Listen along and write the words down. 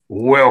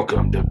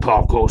Welcome to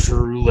Pop Culture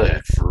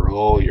Roulette for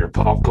all your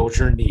pop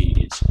culture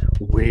needs.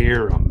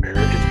 We're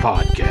America's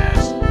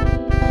podcast.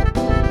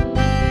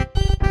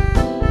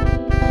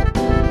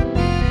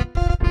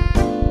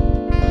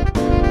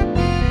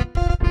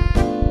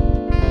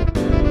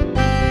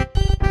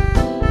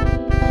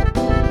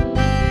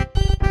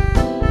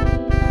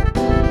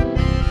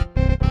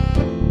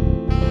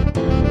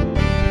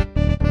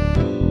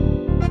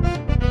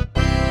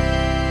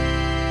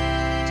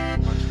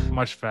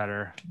 Much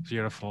better.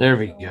 Beautiful. There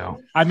we go.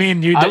 I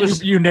mean,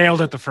 you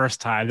nailed it the first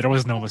time. There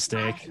was no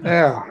mistake.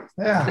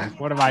 Yeah.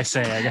 What am I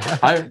saying?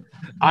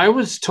 I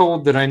was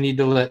told that I need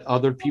to let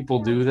other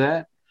people do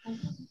that.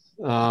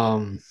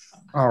 All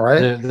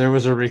right. There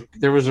was a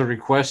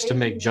request to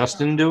make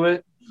Justin do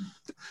it.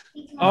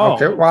 Oh,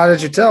 Okay. Why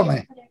did you tell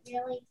me?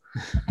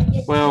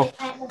 Well,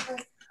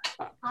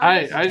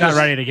 I not just,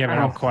 ready to give it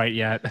up quite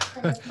yet.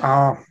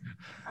 Oh,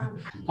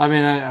 I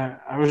mean,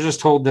 I was just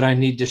told that I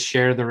need to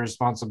share the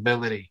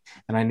responsibility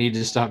and I need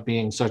to stop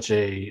being such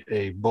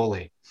a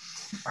bully.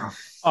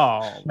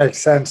 Oh, makes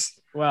sense.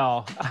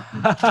 well,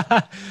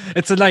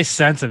 it's a nice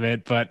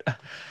sentiment, but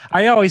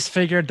I always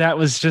figured that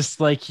was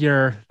just like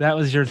your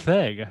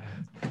thing.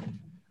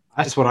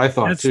 That's what I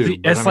thought It's too. the,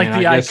 but it's I like mean,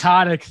 the I guess-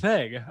 iconic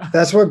thing.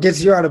 That's what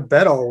gets you out of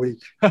bed all week.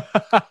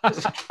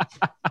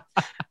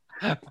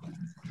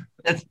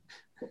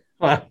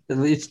 Well, at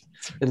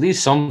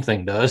least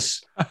something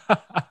does.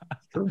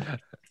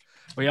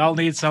 We all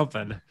need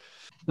something.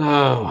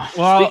 Oh,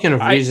 Well, speaking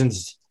of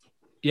reasons,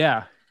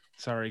 Yeah.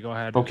 Sorry, go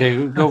ahead.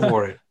 okay, go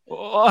for it.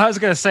 Well, I was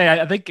gonna say,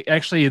 I think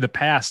actually in the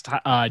past,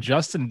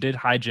 Justin did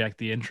hijack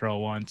the intro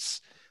once,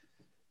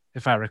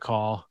 if I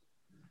recall.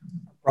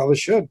 Probably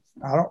should.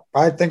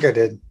 I think I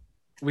did.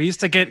 We used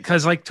to get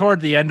because like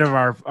toward the end of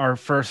our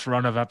first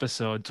run of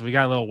episodes, we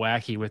got a little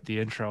wacky with the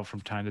intro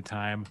from time to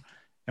time,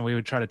 and we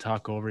would try to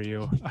talk over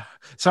you.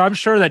 So I'm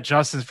sure that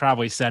Justin's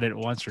probably said it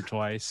once or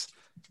twice.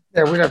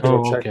 Yeah, we'd have to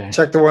go check. Okay.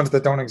 Check the ones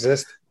that don't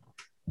exist.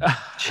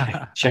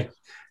 Check.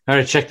 All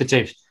right, check the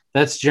tapes.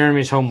 That's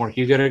Jeremy's homework.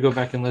 You got to go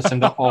back and listen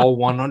to all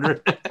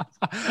 100.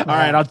 All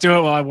right, I'll do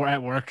it while I'm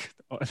at work,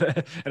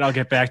 and I'll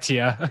get back to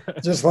you.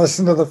 Just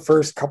listen to the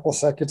first couple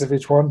seconds of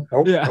each one.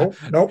 Nope. Yeah.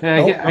 Nope.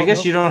 I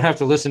guess you don't have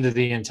to listen to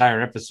the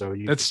entire episode.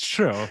 That's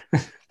true.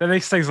 That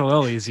makes things a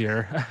little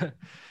easier.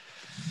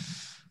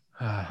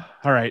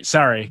 All right,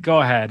 sorry.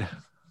 Go ahead.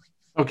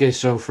 Okay,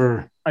 so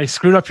I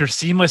screwed up your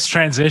seamless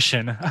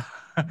transition.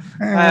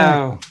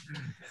 wow,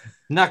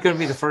 not going to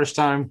be the first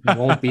time.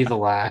 Won't be the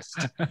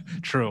last.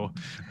 True.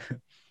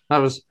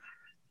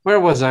 Where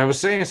was I? I was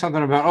saying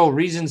something about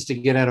reasons to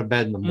get out of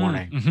bed in the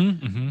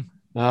morning.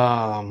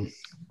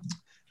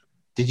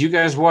 Did you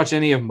guys watch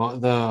any of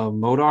the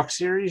MODOK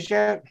series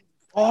yet?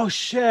 Oh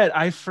shit!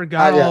 I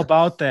forgot all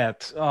about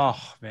that. Oh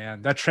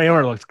man, that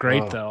trailer looked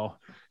great though.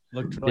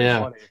 Looked really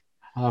funny.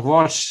 I've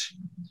watched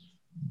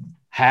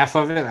half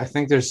of it. I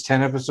think there's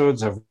 10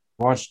 episodes. I've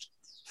watched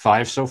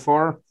 5 so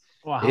far.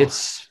 Wow,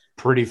 It's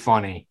pretty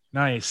funny.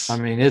 nice. I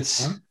mean,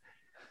 it's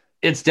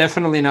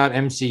definitely not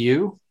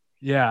MCU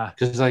Yeah,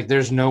 because like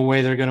there's no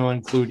way they're going to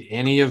include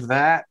any of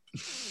that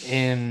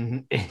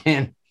in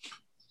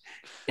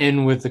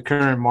with the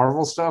current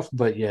Marvel stuff.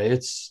 But yeah,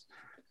 it's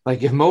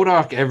like if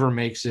MODOK ever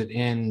makes it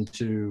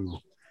into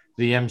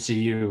the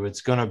MCU,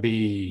 it's going to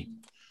be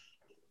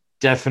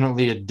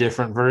definitely a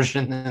different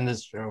version than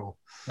this show.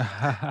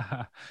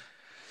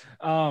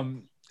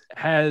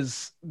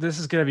 This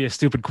is gonna be a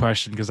stupid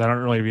question because I don't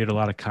really read a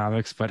lot of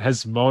comics, but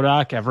has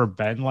MODOK ever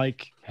been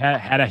like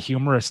had a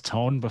humorous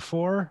tone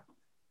before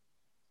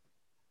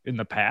in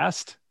the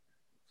past?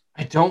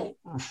 I don't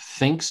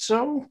think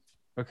so.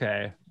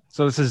 Okay,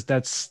 so this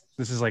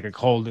is like a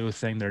whole new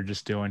thing they're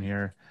just doing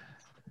here.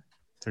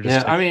 They're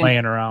just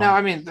playing around. No,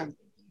 I mean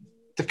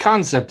the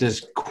concept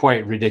is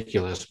quite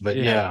ridiculous, but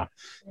yeah.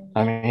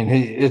 I mean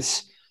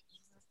it's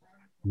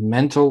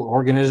mental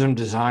organism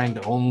designed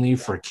only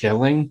for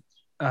killing.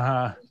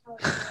 Uh-huh.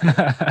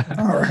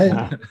 All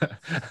right.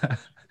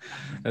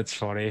 That's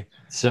funny.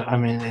 So I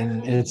mean,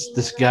 and it's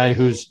this guy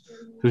who's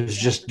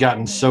just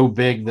gotten so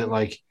big that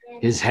like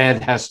his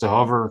head has to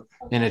hover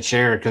in a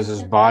chair because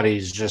his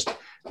body's just.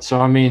 So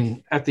I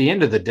mean, at the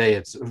end of the day,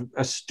 it's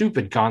a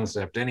stupid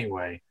concept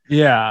anyway.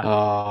 Yeah.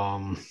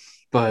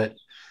 But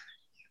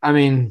I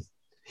mean,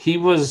 he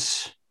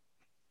was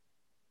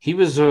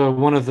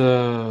one of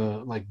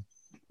the like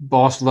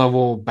boss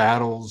level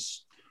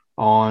battles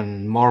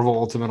on Marvel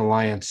Ultimate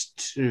Alliance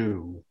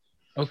 2.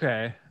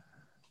 Okay.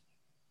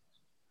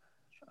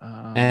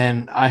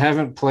 And I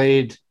haven't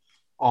played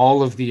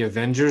all of the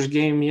Avengers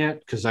game yet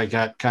because I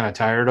got kind of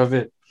tired of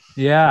it.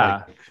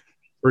 Yeah. Like,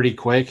 pretty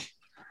quick.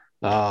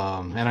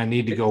 And I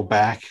need to go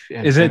back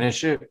and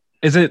finish it.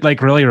 Is it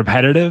like really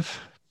repetitive?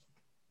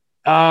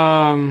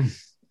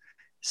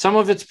 Some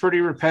of it's pretty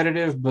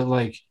repetitive, but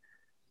like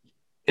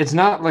it's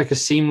not like a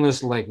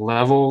seamless like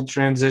level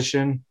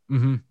transition.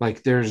 Mm-hmm.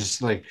 Like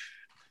there's like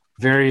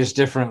various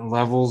different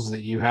levels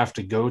that you have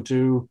to go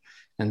to,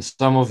 and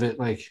some of it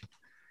like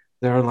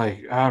they're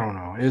like I don't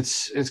know.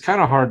 It's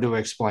kind of hard to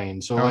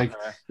explain. So like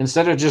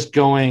instead of just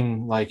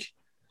going like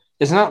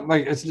it's not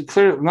like it's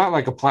clear not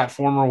like a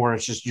platformer where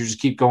it's just you just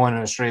keep going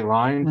in a straight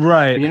line.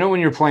 Right. But you know when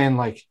you're playing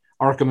like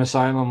Arkham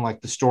Asylum, like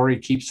the story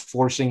keeps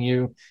forcing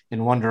you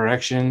in one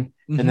direction,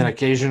 and then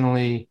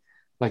occasionally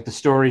like the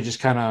story just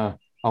kind of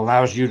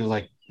allows you to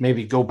like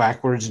maybe go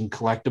backwards and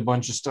collect a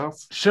bunch of stuff.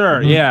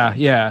 Sure. Mhm. Yeah.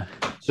 Yeah.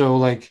 So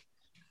like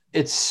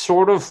it's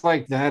sort of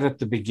like that at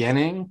the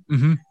beginning,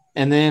 Mm-hmm.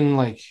 and then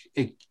like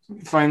it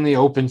finally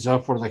opens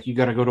up where like you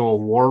got to go to a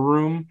war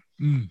room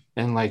Mm.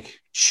 and like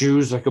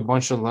choose like a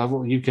bunch of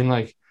level. You can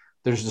like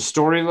there's the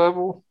story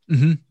level,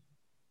 Mm-hmm.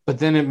 but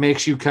then it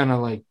makes you kind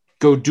of like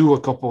go do a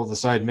couple of the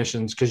side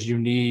missions because you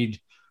need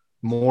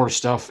more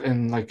stuff,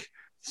 and like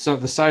so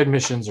the side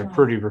missions are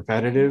pretty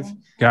repetitive,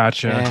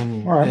 Gotcha.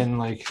 and All right. and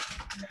like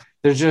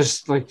they're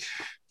just like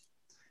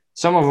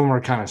some of them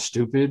are kind of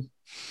stupid.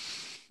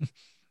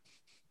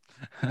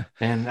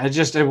 And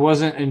I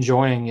wasn't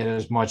enjoying it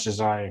as much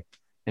as I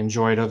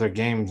enjoyed other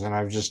games, and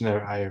I've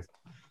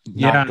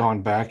Yeah. not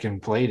gone back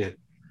and played it.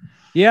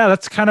 Yeah,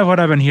 that's kind of what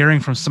I've been hearing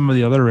from some of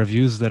the other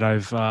reviews that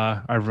I've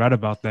read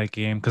about that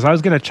game, because I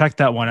was gonna check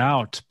that one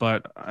out,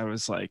 but I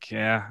was like,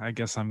 yeah, I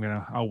guess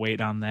I'll wait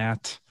on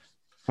that.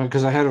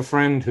 Because I had a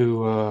friend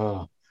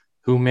who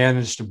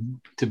managed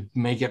to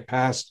make it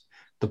past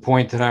the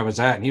point that I was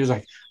at, and he was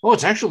like, "Oh,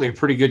 it's actually a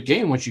pretty good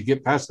game once you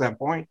get past that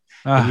point,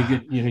 and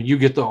you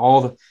get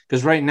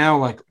because right now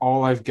like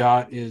all I've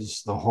got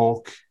is the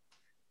Hulk,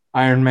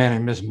 Iron Man,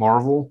 and Miss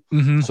Marvel.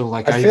 Mhm. So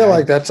like I feel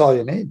like that's all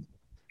you need.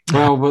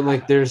 well, but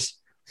like there's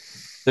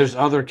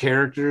other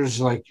characters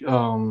like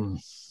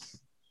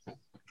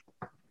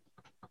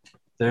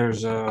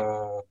there's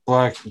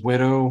Black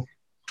Widow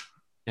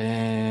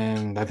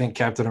and I think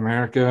Captain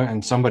America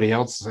and somebody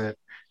else that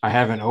I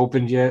haven't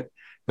opened yet,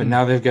 but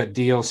now they've got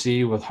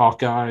DLC with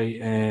Hawkeye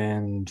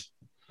and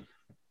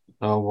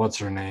what's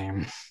her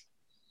name?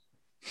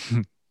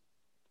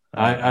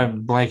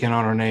 I'm blanking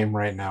on her name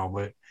right now,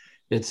 but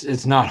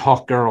it's not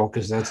Hawk Girl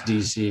because that's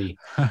DC.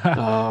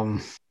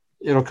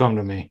 It'll come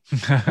to me.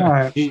 All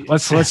right.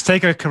 Let's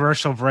take a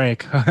commercial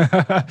break.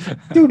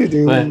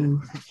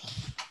 Doo-doo-doo.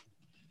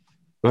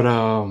 But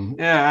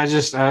yeah,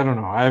 I don't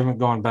know. I haven't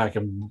gone back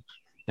and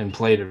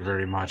played it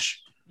very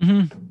much.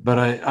 Mhm. But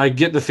I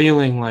get the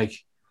feeling like,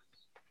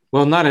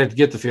 well, not I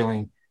get the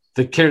feeling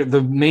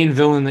the main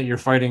villain that you're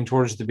fighting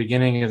towards the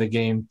beginning of the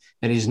game,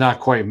 and he's not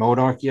quite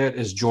MODOK yet,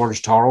 is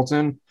George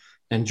Tarleton,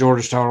 and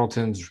George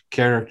Tarleton's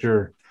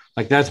character,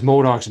 like that's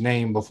MODOK's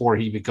name before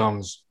he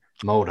becomes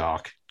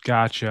MODOK.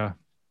 Gotcha.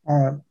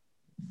 All right.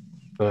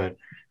 But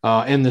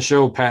in the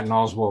show, Patton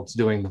Oswalt's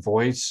doing the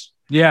voice.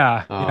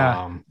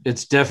 Yeah.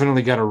 It's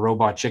definitely got a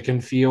Robot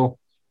Chicken feel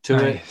to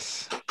it.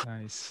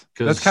 Nice.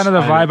 'Cause That's kind of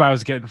the vibe I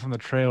was getting from the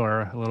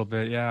trailer a little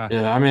bit. Yeah.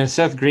 Yeah, I mean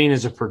Seth Green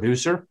is a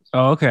producer,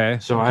 Oh, okay.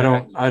 so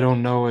Okay. I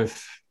don't know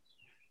if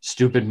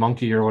Stupid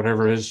Monkey or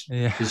whatever his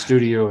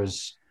studio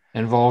is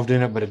involved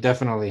in it, but it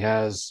definitely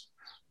has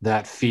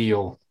that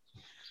feel.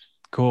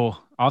 Cool.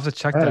 I'll have to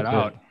check Right. that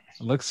out.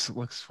 It looks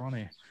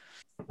funny.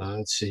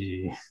 Let's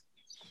see.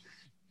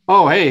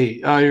 Oh, hey,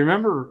 you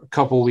remember a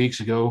couple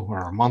weeks ago or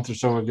a month or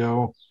so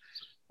ago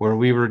where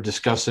we were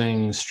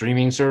discussing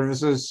streaming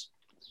services?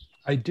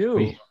 I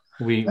do.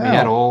 We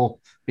had a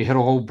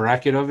whole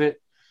bracket of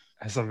it.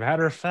 As a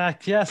matter of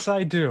fact, yes,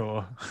 I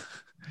do.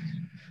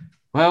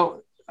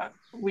 Well,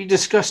 we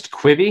discussed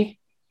Quibi.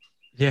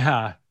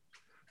 Yeah.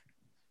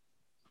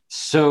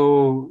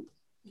 So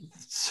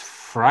it's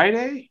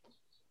Friday,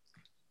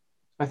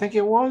 I think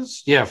it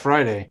was. Yeah,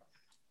 Friday.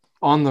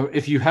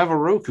 If you have a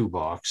Roku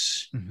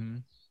box,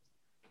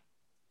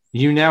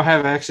 you now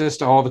have access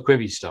to all the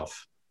Quibi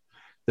stuff.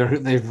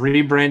 They've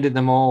rebranded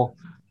them all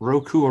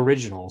Roku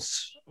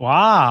Originals.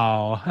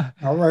 Wow.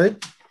 All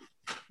right.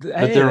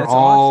 But they're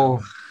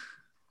all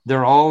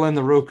in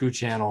the Roku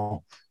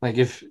channel. Like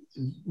do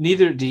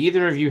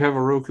either of you have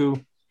a Roku?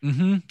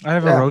 I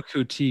have a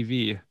Roku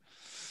TV.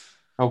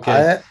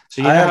 Okay.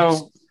 I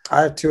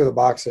have two of the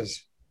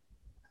boxes.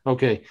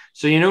 Okay.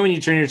 So when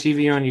you turn your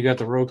TV on, you got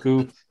the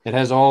Roku. It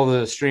has all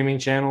the streaming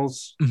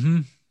channels.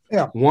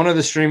 Yeah. One of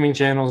the streaming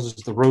channels is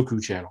the Roku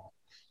channel.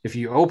 If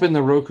you open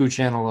the Roku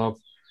channel up,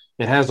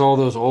 it has all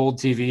those old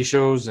TV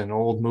shows and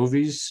old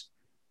movies.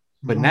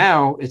 But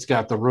now it's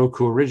got the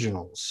Roku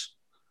Originals.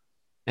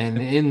 And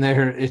in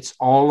there, it's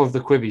all of the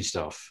Quibi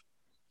stuff.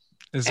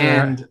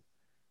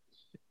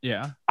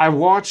 Yeah. I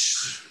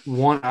watched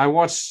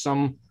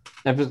some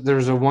episodes.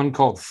 There's a one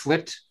called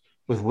Flipped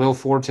with Will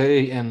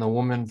Forte and the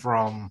woman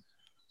from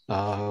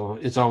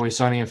It's Always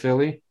Sunny in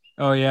Philly.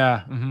 Oh,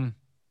 yeah.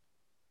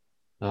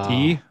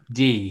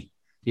 D.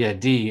 Yeah,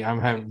 D.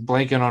 I'm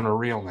blanking on her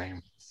real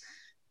name.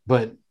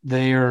 But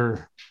they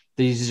are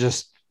these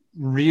just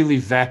really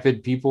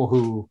vapid people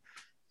who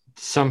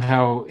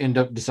somehow end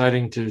up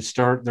deciding to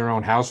start their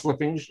own house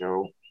flipping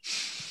show.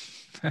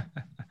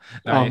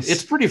 Nice.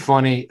 It's pretty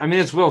funny. I mean,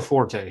 it's Will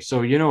Forte,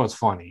 so it's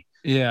funny.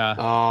 Yeah.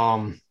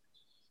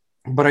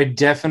 But I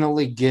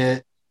definitely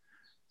get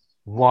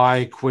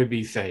why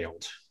Quibi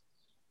failed.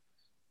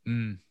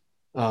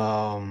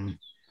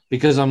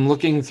 Because I'm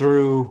looking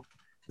through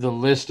the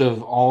list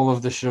of all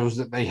of the shows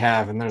that they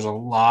have, and there's a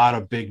lot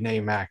of big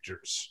name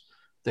actors.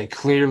 They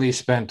clearly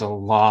spent a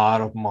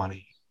lot of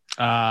money.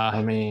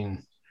 I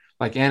mean,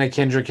 like Anna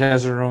Kendrick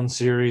has her own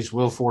series,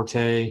 Will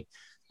Forte,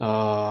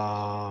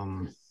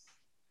 Kiefer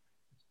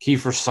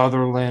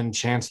Sutherland,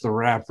 Chance the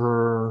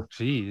Rapper.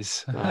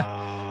 Jeez.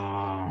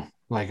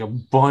 Like a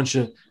bunch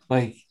of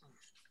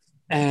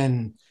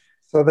and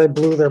so they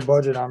blew their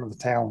budget on the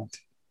talent.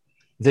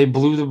 They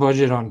blew the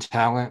budget on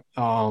talent.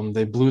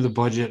 They blew the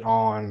budget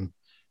on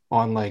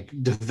like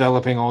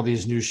developing all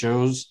these new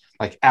shows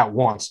like at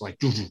once. Like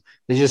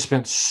they just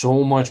spent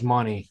so much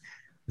money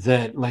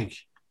that like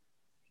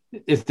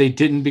if they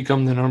didn't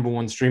become the number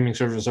one streaming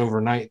service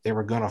overnight, they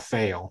were gonna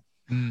fail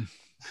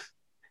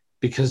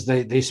because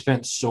they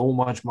spent so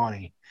much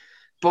money.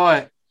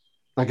 But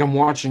like I'm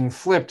watching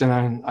Flipped,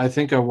 and I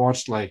think I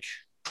watched like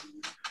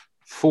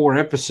 4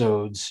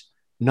 episodes.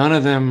 None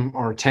of them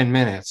are 10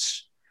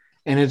 minutes.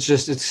 And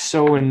it's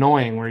so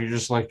annoying where you're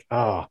just like,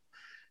 oh,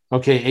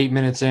 okay, 8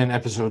 minutes in,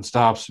 episode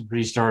stops,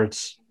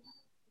 restarts.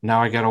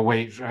 Now I gotta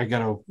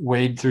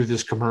wade through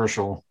this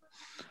commercial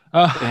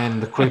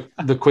and the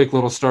quick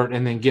little start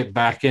and then get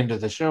back into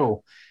the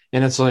show.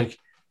 And it's like,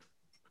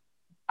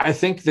 I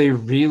think they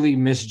really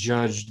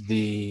misjudged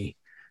the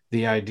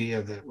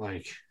idea that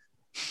like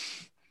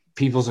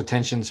people's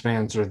attention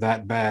spans are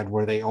that bad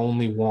where they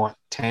only want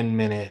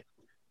 10-minute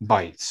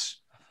bites.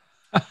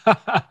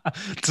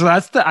 So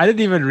I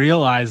didn't even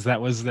realize that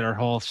was their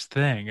whole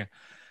thing.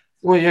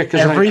 Well, yeah,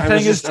 because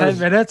everything is 10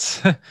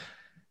 minutes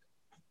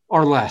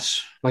or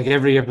less. Like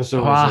every episode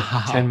is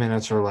like 10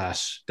 minutes or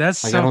less.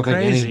 That's like, so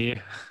crazy.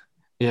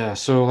 Yeah,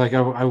 so like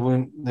I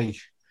wouldn't like,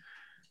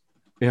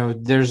 you know,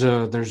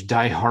 there's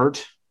Die Hard,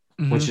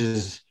 which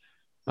is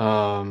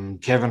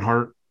Kevin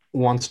Hart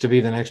wants to be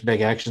the next big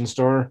action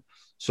star.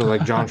 So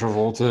like John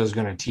Travolta is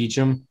going to teach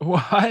him.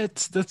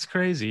 What? That's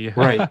crazy.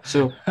 Right.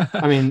 So,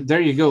 I mean, there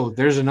you go.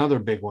 There's another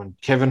big one,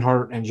 Kevin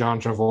Hart and John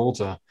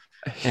Travolta.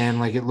 And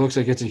like, it looks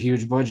like it's a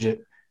huge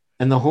budget.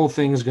 And the whole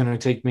thing is going to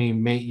take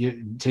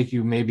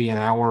you maybe an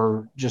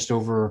hour, just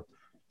over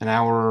an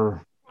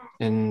hour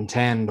and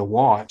 10 to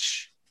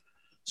watch.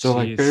 So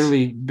like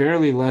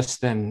barely less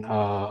than,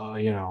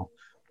 a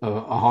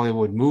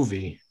Hollywood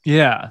movie.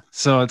 Yeah.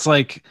 So it's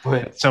like,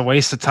 it's a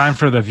waste of time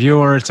for the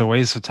viewer. It's a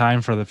waste of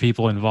time for the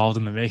people involved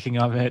in the making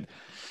of it.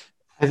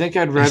 I think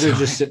I'd rather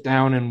just sit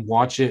down and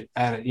watch it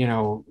for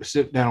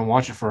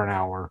an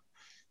hour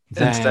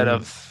instead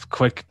of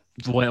quick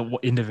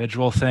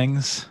individual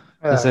things.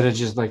 Instead of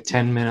just like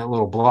 10-minute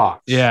little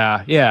blocks.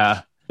 Yeah.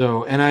 Yeah.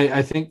 So, and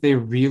I think they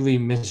really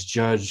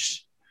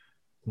misjudged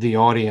the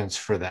audience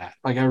for that.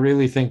 Like, I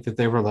really think that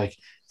they were like,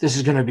 this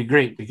is going to be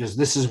great because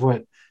this is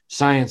what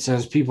science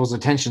says people's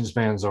attention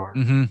spans are.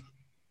 Mm-hmm.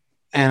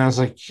 And I was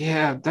like,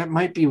 yeah, that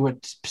might be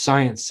what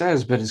science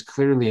says, but it's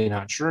clearly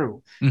not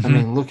true. Mm-hmm. I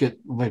mean, look at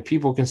like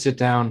people can sit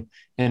down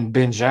and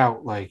binge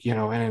out like, you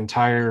know, an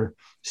entire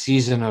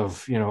season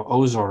of, you know,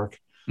 Ozark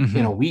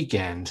in a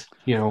weekend,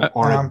 you know,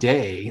 or a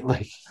day.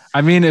 Like,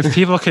 I mean, if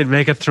people could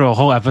make it through a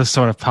whole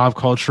episode of Pop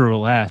Culture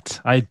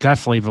Roulette, I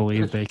definitely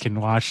believe they can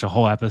watch a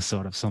whole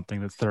episode of something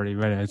that's 30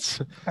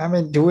 minutes. I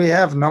mean, do we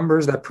have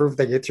numbers that prove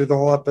they get through the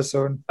whole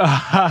episode?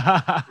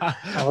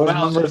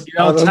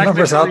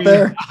 Numbers out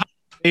there?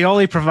 They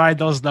only provide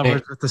those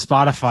numbers with the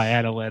Spotify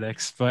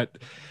analytics, but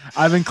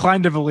I'm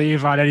inclined to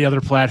believe on any other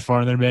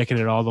platform they're making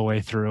it all the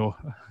way through.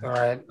 All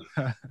right.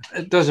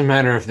 It doesn't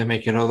matter if they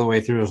make it all the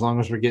way through as long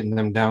as we're getting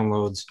them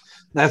downloads.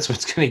 That's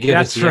what's going to give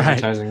us the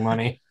advertising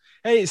money.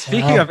 Hey,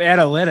 speaking of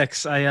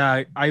analytics,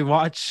 I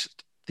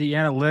watched the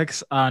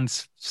analytics on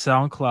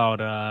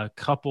SoundCloud a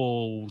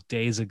couple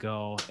days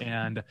ago,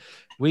 and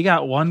we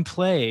got one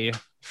play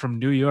from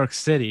New York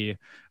City,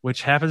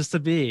 which happens to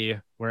be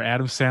where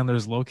Adam Sandler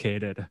is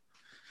located.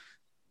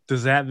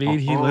 Does that mean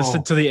he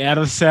listened to the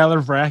Adam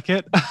Sandler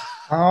bracket?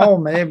 Oh,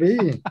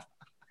 maybe.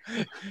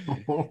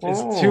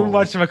 It's too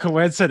much of a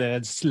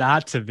coincidence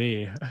not to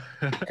be.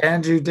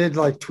 And you did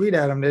like tweet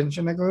at him, didn't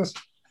you, Nicholas?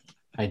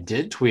 I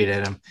did tweet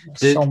at him.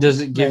 Does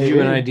it give you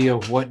an idea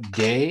of what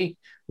day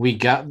we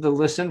got the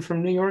listen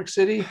from New York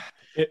City?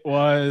 It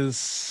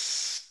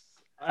was,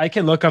 I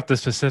can look up the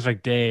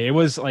specific day. It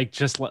was like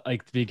just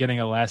like the beginning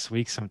of last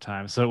week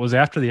sometime. So it was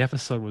after the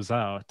episode was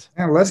out.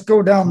 Yeah, let's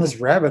go down this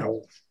rabbit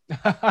hole.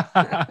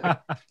 I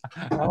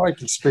like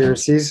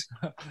conspiracies.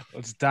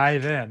 Let's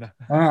dive in.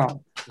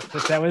 Oh.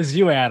 But that was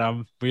you,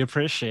 Adam. We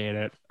appreciate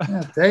it. Yeah,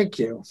 thank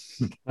you.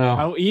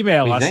 Oh,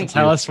 email us and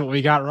tell us what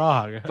we got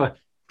wrong. But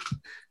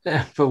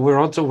we're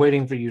also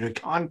waiting for you to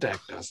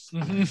contact us.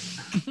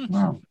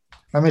 Well,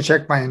 let me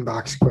check my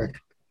inbox quick.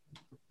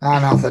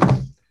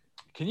 Nothing.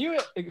 Can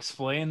you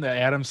explain the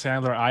Adam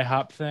Sandler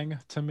IHOP thing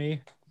to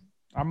me?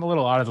 I'm a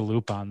little out of the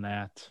loop on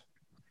that.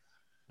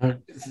 All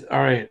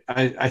right.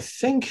 I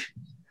think,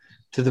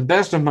 to the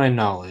best of my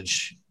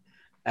knowledge,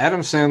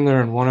 Adam Sandler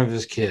and one of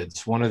his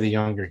kids, one of the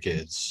younger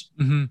kids,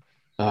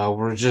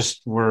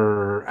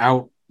 were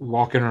out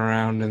walking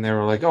around, and they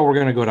were like, oh, we're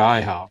going to go to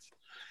IHOP.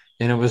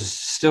 And it was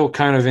still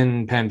kind of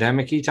in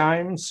pandemic-y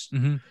times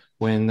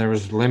when there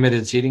was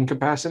limited seating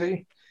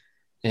capacity.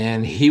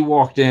 and he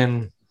walked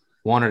in,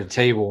 wanted a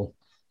table,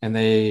 and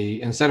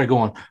they, instead of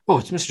going, "Oh,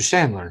 it's Mr.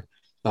 Sandler,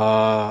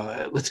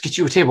 let's get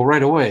you a table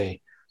right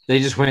away," they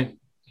just went,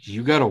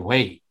 "You gotta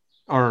wait,"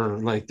 or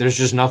like, "There's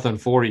just nothing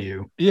for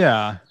you,"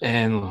 Yeah.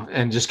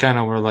 and just kind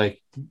of were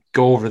like,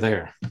 "Go over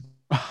there."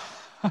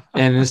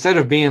 And instead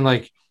of being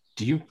like,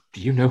 do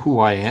you know who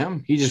I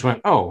am? He just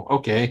went, "Oh,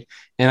 okay."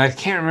 And I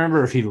can't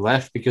remember if he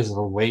left because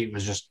the wait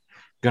was just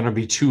gonna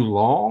be too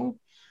long,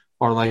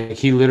 or like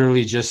he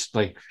literally just,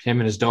 like, him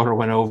and his daughter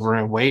went over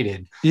and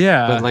waited.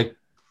 Yeah. But like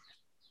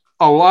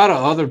a lot of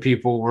other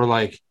people were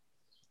like,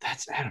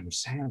 "That's Adam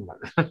Sandler."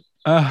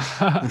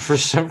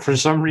 For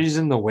some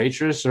reason, the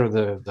waitress or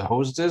the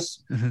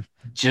hostess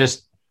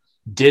just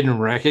didn't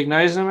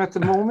recognize him at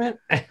the moment.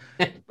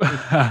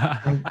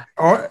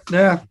 Oh,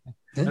 yeah.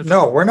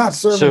 No, we're not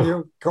serving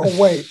you. Go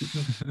wait.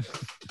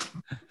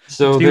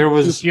 So do there you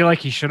was feel like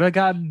he should have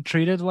gotten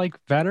treated like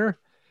better?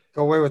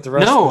 Go away with the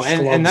rest no, of the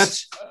and schlubs.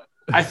 that's,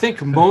 I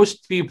think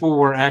most people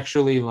were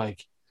actually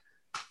like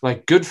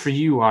good for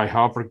you,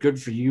 IHOP, or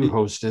good for you,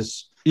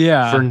 hostess,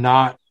 Yeah.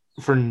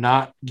 for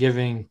not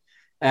giving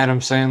Adam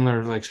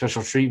Sandler like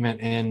special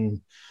treatment,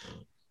 and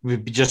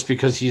just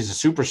because he's a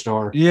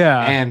superstar. Yeah.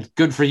 And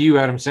good for you,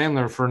 Adam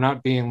Sandler, for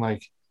not being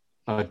like,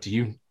 do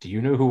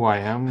you know who I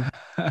am?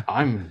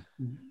 I'm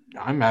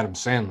Adam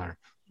Sandler.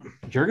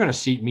 You're gonna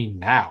seat me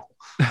now.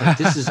 Like,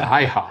 this is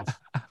IHOP.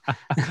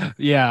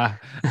 Yeah.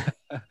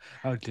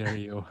 How dare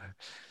you?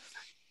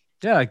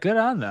 Yeah, good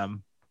on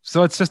them.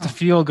 So it's just a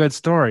feel good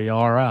story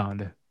all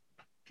around.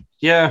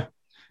 Yeah.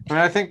 I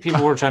mean, I think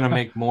people were trying to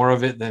make more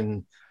of it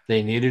than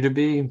they needed to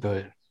be,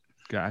 but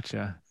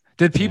Gotcha.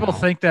 Did people No.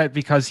 think that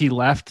because he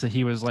left,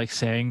 he was like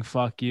saying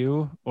 "fuck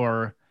you,"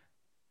 or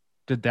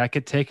did that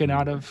get taken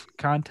out of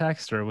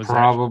context, or was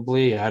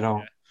probably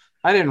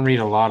I didn't read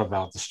a lot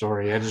about the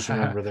story. I just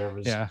remember there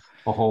was yeah,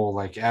 a whole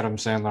like Adam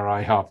Sandler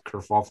IHOP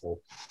kerfuffle.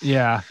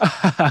 yeah.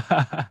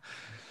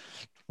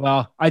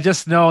 Well, I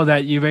just know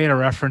that you made a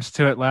reference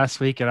to it last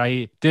week, and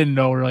I didn't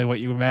know really what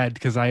you meant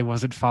because I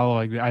wasn't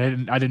following. I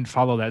didn't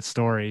follow that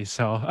story,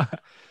 so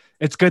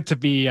it's good to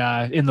be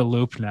in the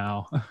loop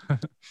now.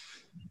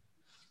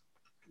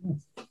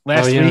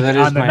 Last you know, week that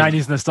is on the my-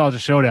 90s Nostalgia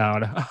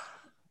Showdown.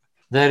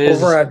 That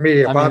is Over at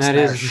Media I Bot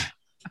mean, Smash.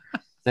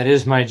 that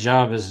is my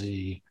job as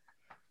the,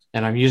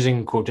 and I'm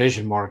using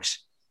quotation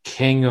marks,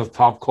 king of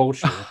pop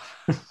culture.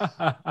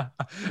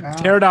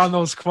 Tear down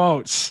those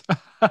quotes.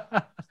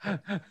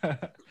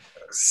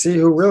 See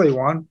who really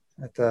won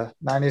at the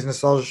 90s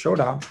Nostalgia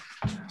Showdown.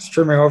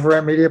 Streaming over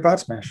at Media Bot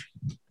Smash.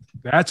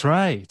 That's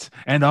right.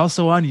 And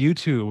also on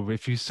YouTube,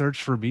 if you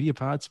search for Media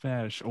Pod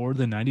Smash or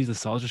the 90s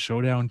Nostalgia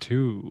Showdown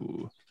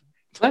 2.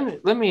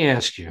 Let me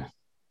ask you.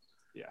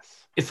 Yes.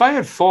 If I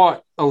had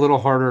fought a little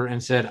harder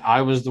and said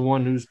I was the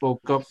one who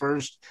spoke up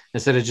first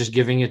instead of just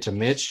giving it to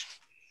Mitch,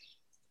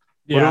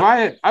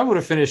 Yeah. I would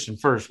have finished in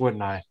first,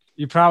 wouldn't I?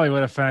 You probably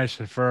would have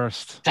finished it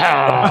first.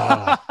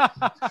 Ah,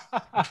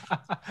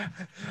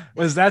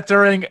 Was that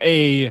during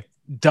a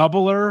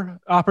doubler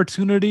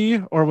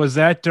opportunity, or was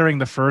that during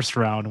the first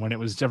round when it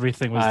was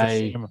everything was the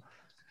same?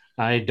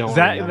 I don't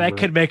That remember.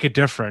 could make a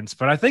difference,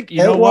 but I think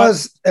It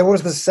was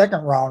the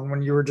second round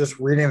when you were just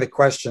reading the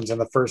questions and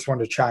the first one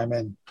to chime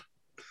in.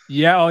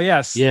 Yeah. Oh,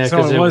 yes. Yeah, So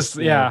 'cause it it was.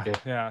 was- Yeah. okay.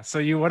 Yeah. So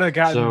you would have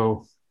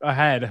gotten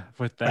ahead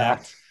with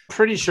that.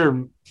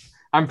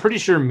 I'm pretty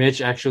sure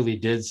Mitch actually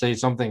did say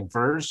something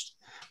first,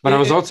 but I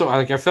was also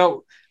like,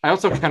 I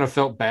also kind of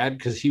felt bad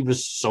because he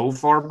was so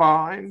far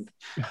behind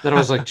that I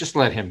was like, just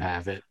let him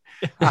have it.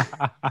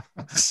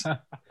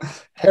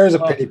 Here's a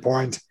pity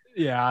point.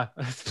 Yeah,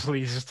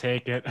 please just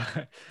take it.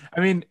 I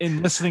mean,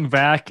 in listening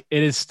back,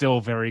 it is still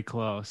very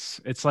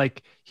close. It's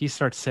like he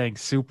starts saying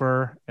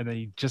super, and then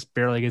he just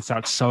barely gets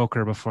out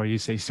soaker before you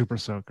say super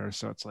soaker.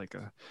 So it's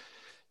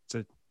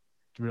a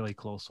really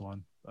close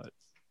one. But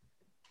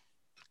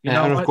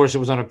And of course, it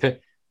was on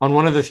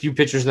one of the few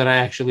pictures that I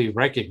actually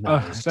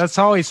recognized. That's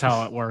always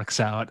how it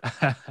works out.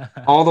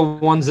 All the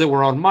ones that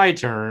were on my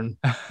turn,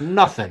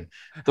 nothing.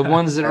 The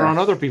ones that are on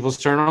other people's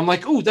turn, I'm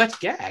like, "Ooh, that's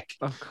Gak."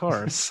 Of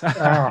course.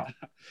 Oh,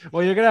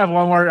 Well, you're gonna have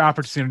one more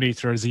opportunity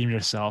to redeem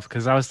yourself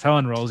because I was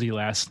telling Rosie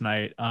last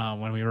night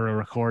when we were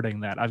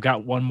recording that I've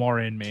got one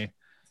more in me,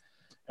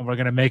 and we're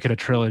gonna make it a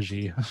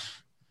trilogy.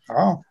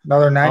 oh,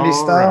 another 90s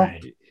All style.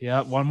 right.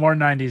 Yeah, one more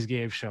 90s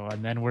game show,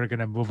 and then we're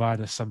gonna move on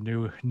to some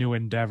new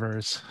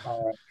endeavors.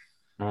 All right.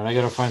 All right, I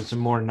got to find some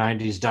more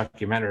 90s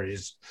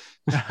documentaries.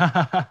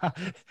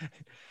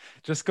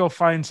 Just go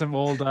find some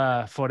old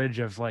footage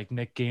of like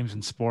Nick Games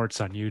and Sports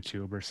on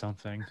YouTube or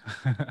something.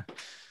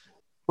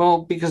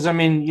 Well, because I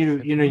mean,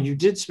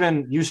 you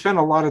spent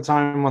a lot of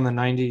time on the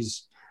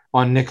 90s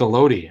on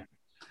Nickelodeon,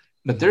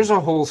 but there's a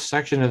whole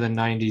section of the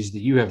 90s that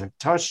you haven't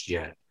touched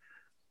yet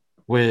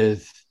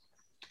with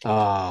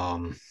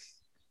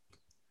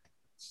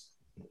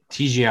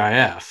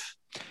TGIF.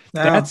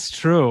 That's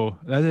true.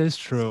 That is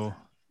true.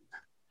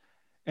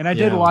 And I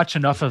did Yeah. watch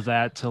enough of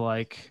that to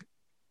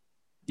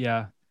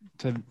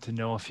to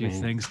know a few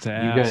things to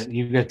ask.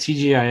 You've got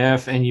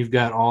TGIF, and you've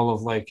got all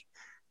of like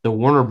the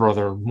Warner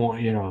Brother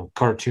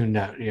cartoon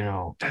that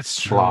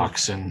That's true.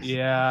 blocks and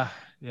Yeah.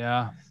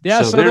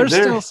 So So there's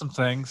still some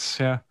things.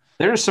 Yeah.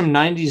 there are some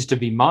 90s to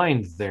be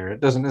mined there. It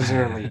doesn't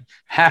necessarily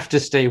have to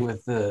stay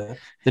with the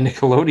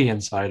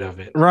Nickelodeon side of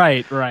it.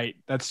 Right.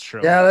 That's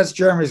true. Yeah, that's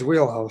Jeremy's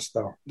wheelhouse,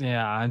 though.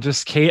 Yeah, and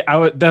just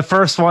the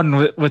first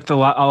one with a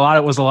lot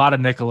of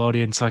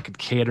Nickelodeon, so I could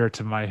cater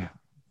to my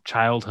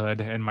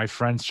childhood and my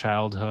friends'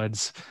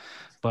 childhoods.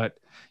 But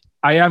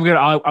I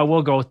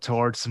will go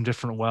towards some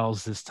different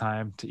wells this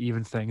time to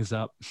even things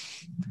up.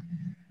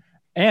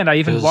 And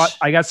I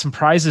got some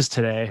prizes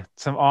today,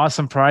 some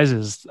awesome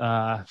prizes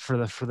for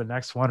the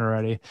next one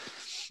already.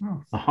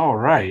 All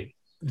right.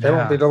 They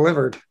won't be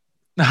delivered.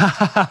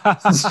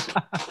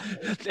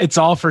 It's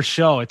all for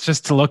show. It's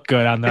just to look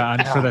good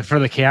for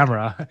the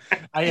camera.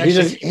 He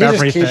just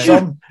keeps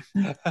them.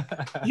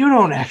 You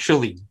don't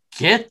actually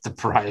get the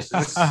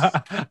prizes.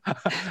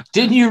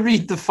 Didn't you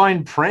read the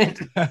fine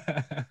print?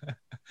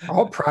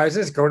 All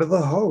prizes go to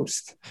the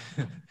host.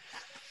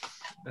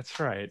 That's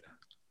right.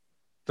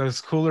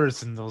 Those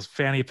coolers and those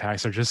fanny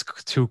packs are just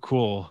too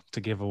cool to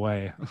give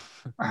away.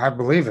 I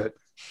believe it.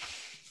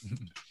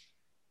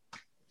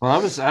 Well,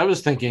 I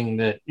was thinking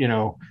that,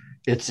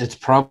 it's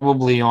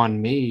probably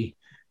on me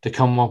to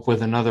come up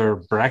with another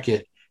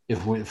bracket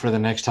for the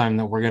next time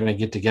that we're going to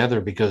get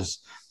together, because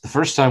the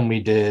first time we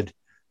did,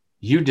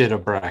 you did a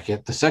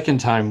bracket. The second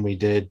time we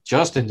did,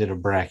 Justin did a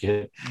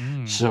bracket.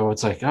 So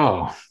it's like,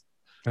 I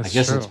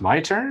guess true. It's my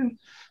turn.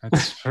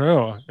 That's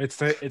true. It's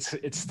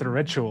the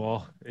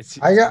ritual.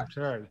 I've got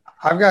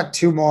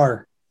two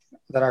more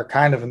that are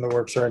kind of in the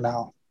works right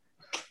now.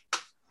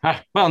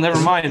 Well,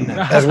 never mind then.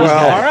 As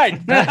well. All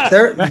right.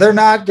 They're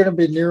not going to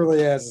be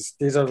nearly as.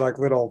 These are like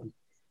a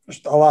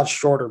lot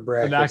shorter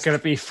brackets. They're not going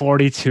to be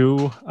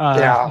 42.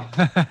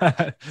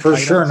 Yeah, for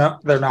sure. No,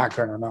 they're not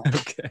going to. No.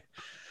 Okay.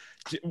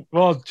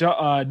 Well,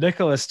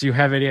 Nicholas, do you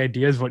have any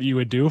ideas what you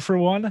would do for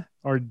one,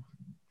 or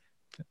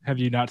have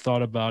you not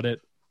thought about it?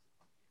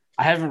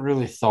 I haven't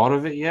really thought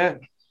of it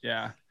yet.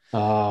 Yeah.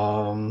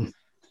 I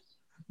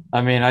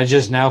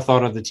just now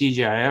thought of the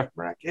TGIF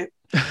bracket.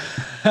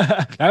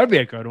 That would be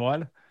a good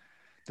one.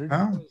 There's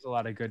a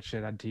lot of good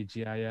shit on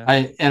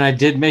TGIF. I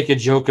did make a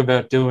joke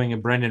about doing a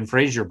Brendan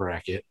Fraser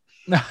bracket.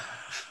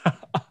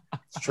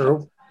 It's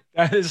true.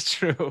 That is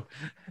true.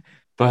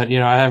 But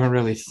I haven't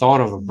really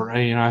thought of I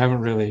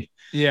haven't really.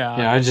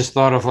 Yeah. I just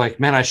thought of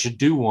I should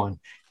do one.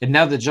 And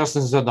now that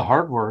Justin's done the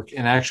hard work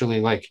and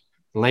actually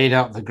laid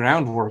out the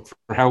groundwork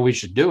for how we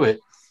should do it,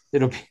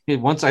 it'll be,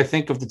 once I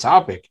think of the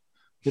topic,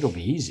 it'll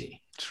be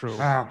easy. True.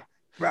 I'm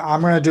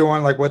gonna do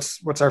one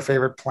what's our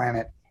favorite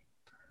planet?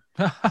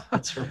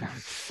 That's her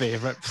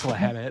favorite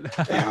planet.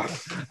 Yeah.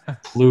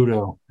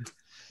 Pluto.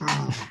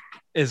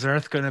 Is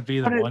Earth gonna be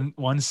the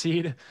one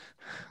seed?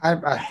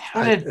 I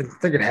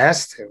think it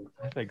has to.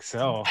 I think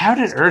so. How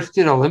did Earth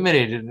get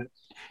eliminated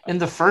in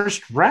the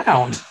first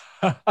round?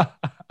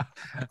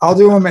 I'll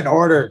do them in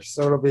order,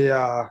 so it'll be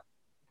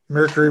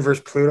Mercury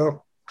versus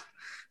Pluto.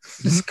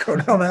 Just go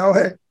down that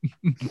way.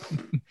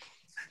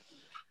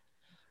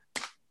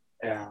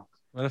 Yeah.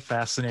 What a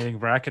fascinating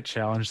bracket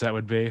challenge that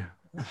would be.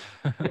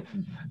 I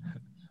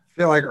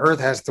feel like Earth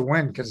has to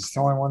win because it's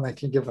the only one that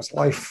can give us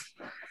life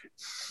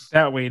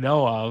that we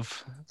know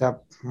of. I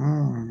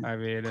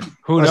mean,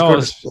 who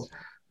knows?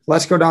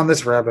 Let's go down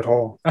this rabbit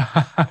hole.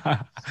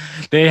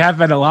 They have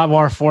been a lot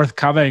more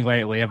forthcoming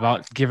lately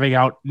about giving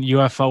out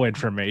UFO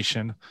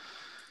information.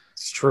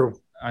 It's true.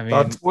 I mean,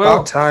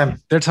 about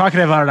time. They're talking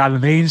about it on the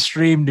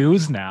mainstream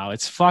news now.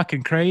 It's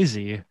fucking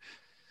crazy.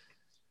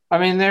 I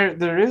mean,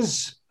 there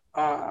is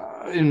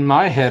in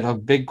my head a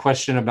big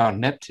question about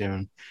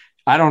Neptune.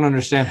 I don't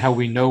understand how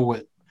we know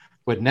what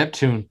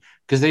Neptune,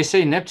 because they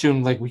say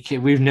Neptune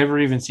we've never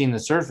even seen the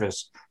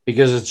surface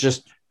because it's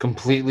just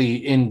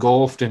completely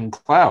engulfed in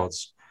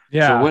clouds.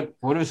 Yeah. So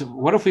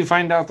what if we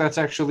find out that's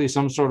actually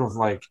some sort of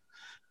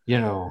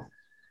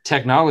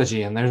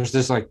technology, and there's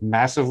this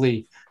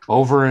massively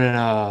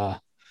over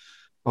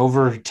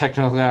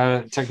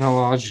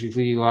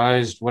technologically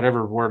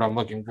whatever word I'm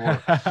looking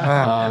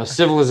for,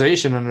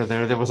 civilization under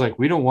there that was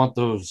we don't want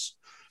those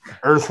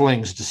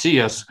Earthlings to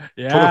see us.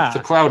 Yeah. Put up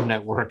the cloud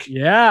network.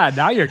 Yeah,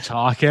 now you're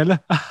talking.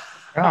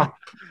 Yeah.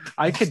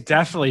 I could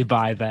definitely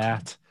buy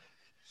that.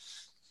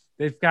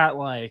 They've got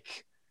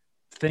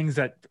things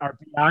that are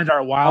beyond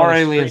our wildest Our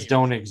aliens dreams.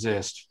 don't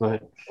exist,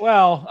 but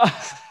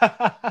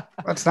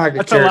let's not get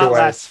that's carried a lot away.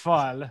 less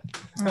fun.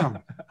 Yeah.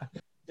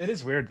 It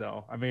is weird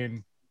though. I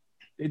mean,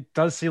 it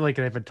does seem like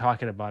they've been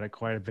talking about it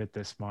quite a bit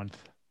this month.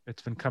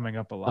 It's been coming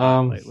up a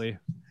lot lately.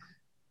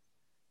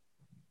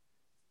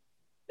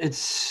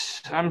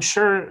 I'm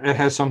sure it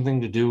has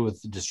something to do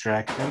with the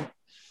distraction.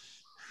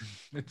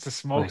 It's a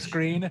smoke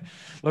screen.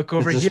 Look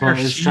over here.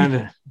 It's trying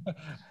to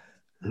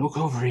look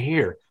over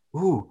here.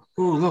 Ooh,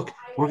 look.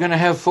 We're going to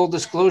have full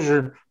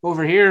disclosure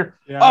over here.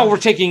 Yeah. Oh, we're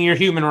taking your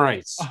human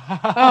rights.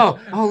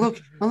 look.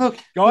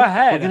 Go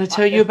ahead. We're going to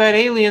tell you about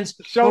aliens.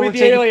 Show me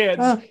the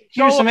aliens.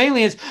 Here's some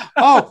aliens.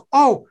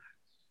 Oh.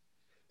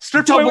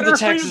 Strip Double away the whatever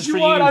taxes freedoms you for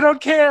want. you. I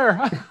don't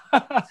care.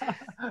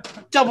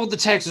 Double the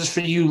taxes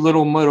for you,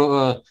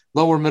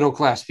 lower middle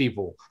class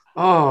people.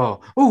 Oh,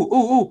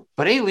 ooh.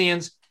 But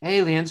aliens.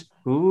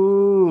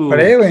 Ooh. But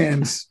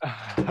aliens.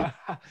 Wow.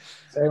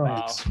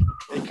 Aliens.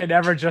 It can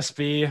never just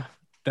be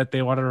that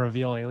they want to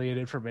reveal alien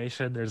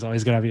information. There's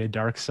always going to be a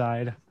dark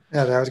side.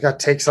 Yeah, they always got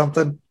to take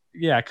something.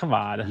 Yeah, come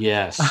on.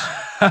 Yes.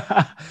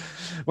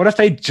 What if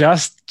they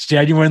just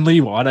genuinely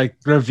want to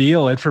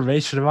reveal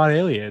information about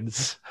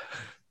aliens?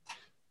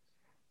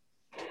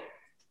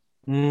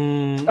 All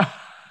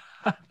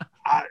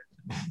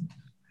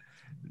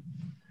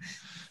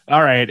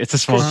right, it's a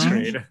smoke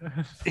screen.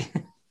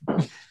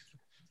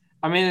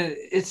 I mean,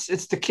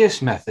 it's the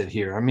KISS method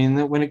here. I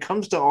mean, when it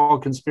comes to all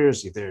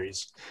conspiracy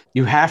theories,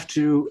 you have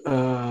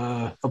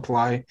to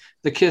apply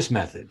the KISS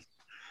method.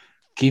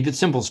 Keep it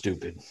simple,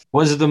 stupid.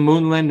 Was the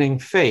moon landing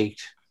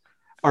faked,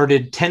 or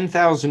did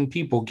 10,000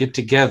 people get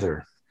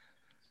together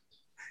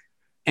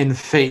and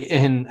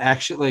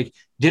actually,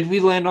 did we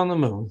land on the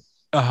moon?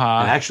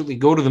 And actually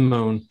go to the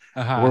moon,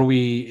 where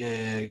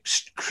we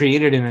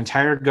created an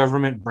entire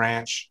government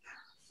branch,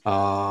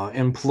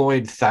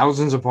 employed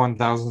thousands upon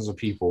thousands of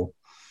people,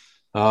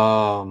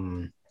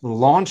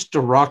 launched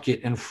a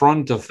rocket in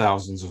front of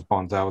thousands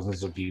upon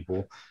thousands of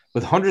people,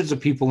 with hundreds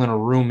of people in a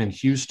room in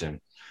Houston,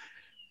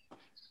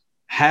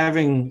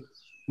 having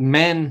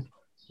men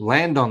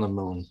land on the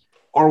moon?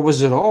 Or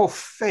was it all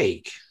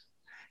fake?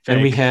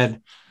 And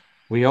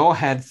we all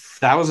had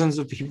thousands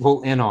of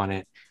people in on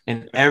it,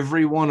 and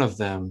every one of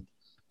them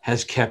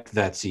has kept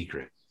that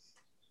secret.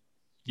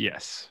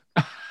 Yes.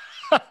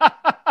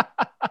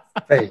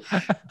 Fake.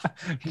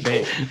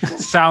 Fake.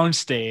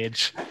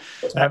 Soundstage.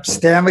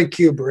 Stanley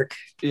Kubrick.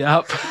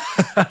 Yep.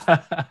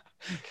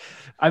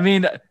 I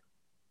mean,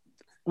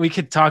 we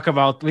could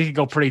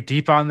go pretty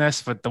deep on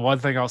this, but the one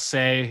thing I'll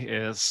say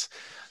is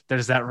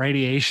there's that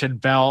radiation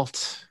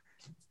belt,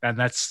 and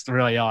that's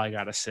really all I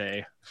gotta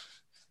say.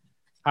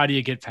 How do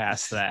you get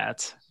past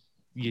that?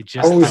 You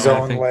just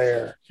ozone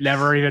layer.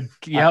 Never even.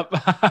 Yep.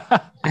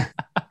 I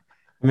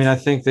mean, I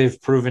think they've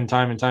proven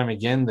time and time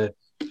again that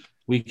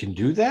we can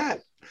do that.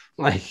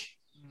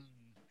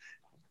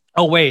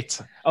 Oh wait.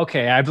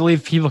 Okay, I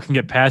believe people can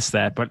get past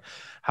that, but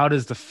how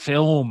does the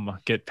film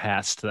get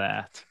past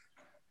that?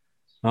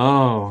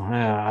 Oh,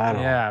 yeah, I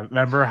don't. Yeah,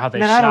 remember how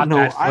they shot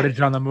that footage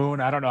on the moon?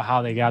 I don't know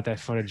how they got that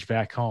footage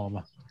back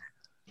home.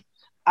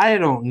 I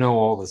don't know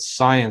all the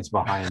science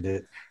behind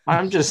it.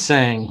 I'm just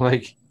saying,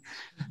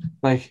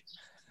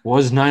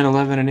 was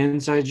 9/11 an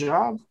inside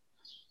job?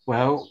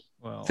 Well,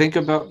 think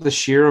about the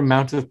sheer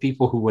amount of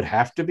people who would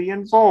have to be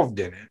involved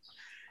in it,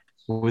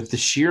 with the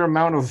sheer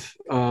amount of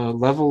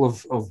level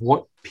of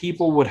what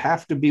people would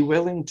have to be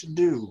willing to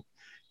do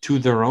to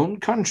their own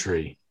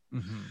country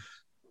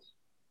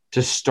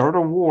to start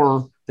a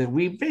war that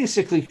we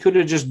basically could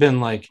have just been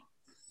like,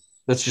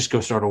 let's just go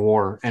start a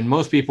war. And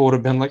most people would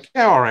have been like,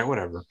 yeah, all right,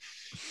 whatever.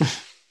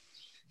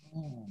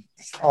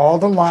 All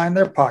to line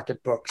their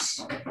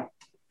pocketbooks.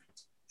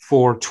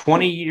 For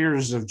 20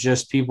 years of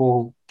just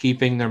people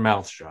keeping their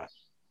mouth shut.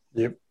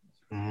 Yep.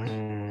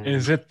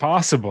 Is it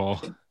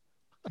possible?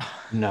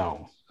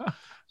 No.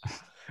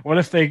 What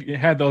if they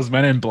had those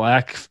Men in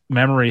Black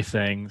memory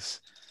things?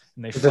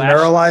 And they the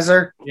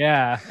neuralizer?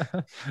 Yeah.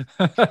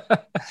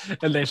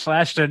 And they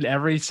flashed in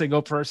every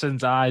single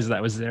person's eyes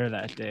that was there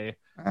that day.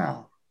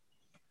 Oh.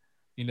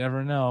 You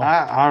never know. All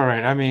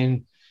right. I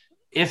mean,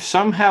 if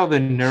somehow the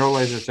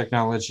neuralizer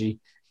technology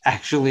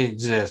actually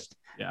exists,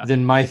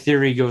 then my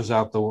theory goes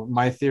out the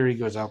window.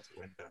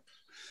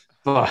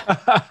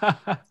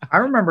 But I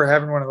remember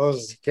having one of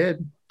those as a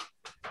kid.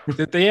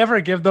 Did they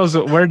ever give those?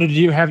 Where did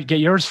you get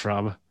yours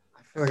from? I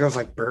feel like it was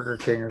like Burger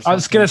King or something. I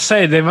was gonna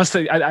say they must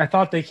have. I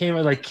thought they came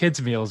with like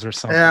kids meals or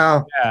something.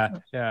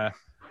 Yeah.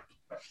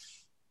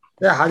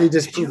 How do you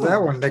disprove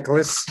that one,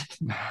 Nicholas?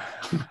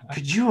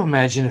 Could you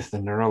imagine if the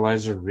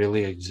neuralizer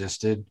really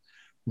existed?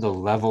 The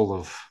level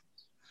of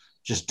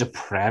just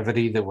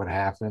depravity that would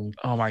happen.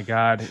 Oh my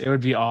God, it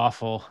would be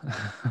awful.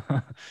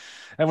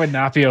 That would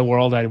not be a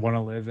world I'd want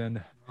to live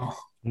in.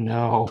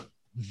 No.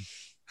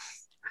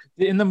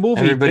 In the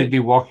movie, everybody be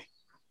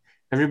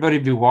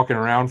walking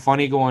around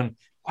funny, going,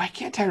 "Why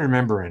can't I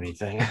remember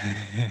anything?"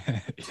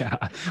 Yeah.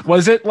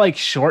 Was it like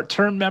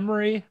short-term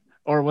memory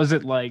or was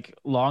it like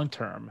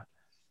long-term?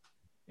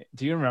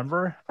 Do you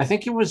remember? I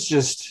think it was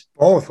just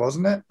both,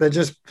 wasn't it? They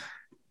just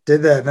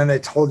did that and then they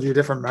told you a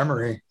different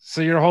memory. So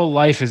your whole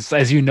life is,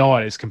 as you know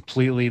it, is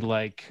completely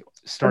like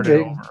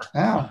started over.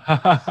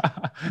 Yeah.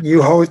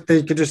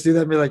 They could just do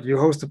that and be like, you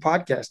host a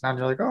podcast. Now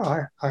you're like,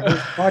 oh, I host a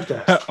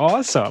podcast.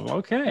 Awesome.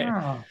 Okay.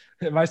 Oh.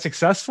 Am I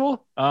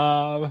successful?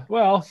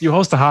 Well, you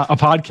host a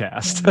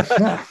podcast.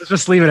 Let's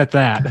just leave it at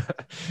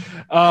that.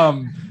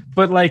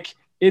 But like,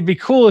 it'd be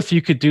cool if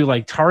you could do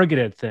like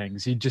targeted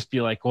things. You'd just be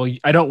like, well,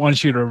 I don't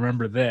want you to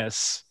remember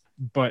this,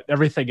 but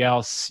everything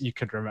else you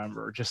could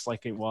remember just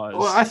like it was.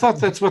 Well, I thought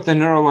that's what the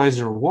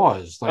neuralizer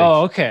was. Like,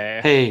 oh,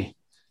 okay. Hey,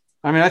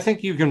 I mean, I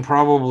think you can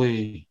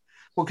probably,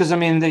 because I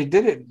mean, they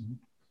did it,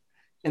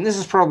 and this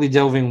is probably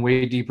delving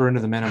way deeper into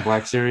the Men in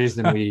Black series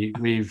than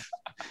we've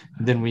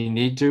than we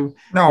need to.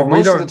 No, But we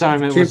most don't. of the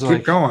time it keep, was keep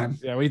like, going.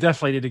 Yeah, we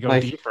definitely need to go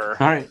like, deeper.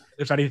 all right,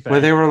 If anything.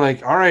 where they were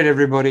like, all right,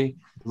 everybody,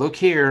 look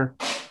here,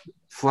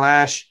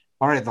 Flash.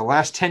 All right, the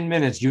last 10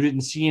 minutes, you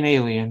didn't see an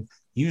alien.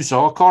 You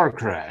saw a car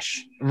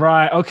crash.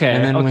 Right. Okay.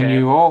 And then okay. when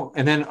you all,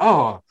 and then,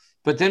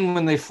 but then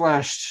when they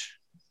flashed,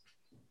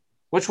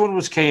 which one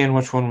was K and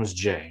which one was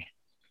J?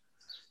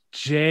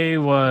 Jay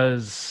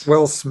was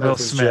Will Smith Will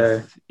is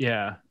Smith. Jay.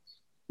 Yeah.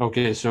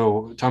 Okay,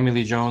 so Tommy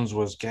Lee Jones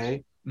was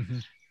K. Mm-hmm.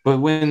 But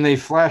when they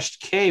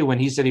flashed K, when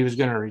he said he was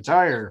going to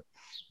retire,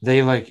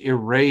 they like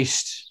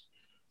erased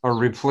or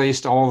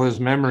replaced all his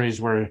memories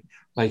where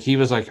like he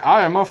was like,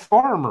 I am a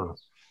farmer.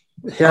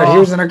 Yeah, he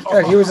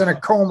was in a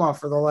coma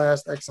for the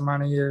last X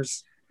amount of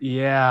years.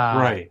 Yeah.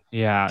 Right.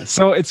 Yeah.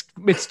 So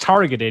it's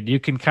targeted. You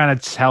can kind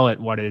of tell it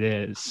what it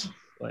is.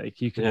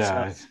 Like you can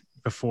tell it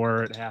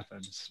before it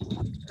happens.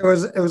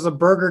 It was a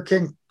Burger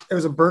King. It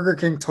was a Burger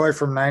King toy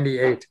from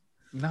 '98.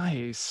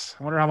 Nice.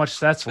 I wonder how much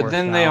that's worth. But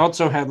then they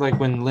also had like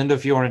when Linda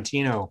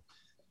Fiorentino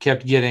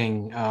kept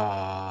getting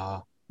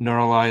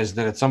neuralized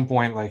that at some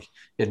point like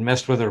it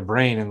messed with her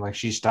brain and like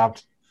she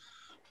stopped,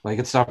 like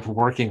it stopped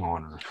working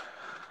on her.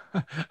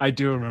 I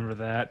do remember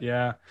that.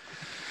 Yeah.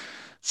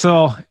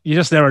 So you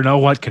just never know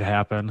what could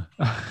happen.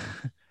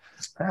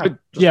 But,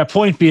 yeah.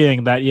 Point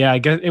being that, I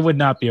guess it would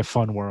not be a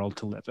fun world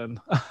to live in.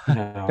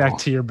 No. Back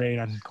to your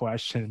main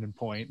question and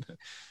point.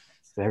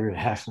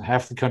 Half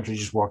the country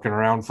just walking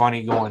around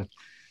funny going,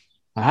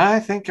 I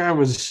think I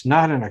was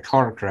not in a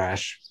car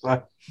crash,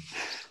 but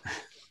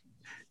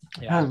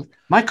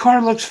my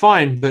car looks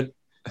fine, but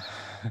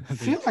I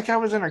feel like I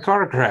was in a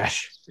car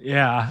crash.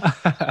 Yeah.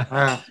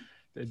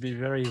 It'd be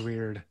very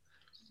weird.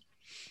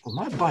 Well,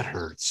 my butt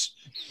hurts.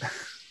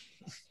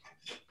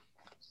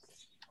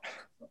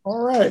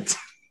 All right.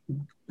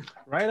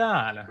 Right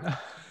on.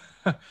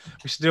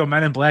 We should do a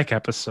Men in Black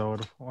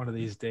episode one of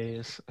these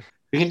days.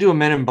 We can do a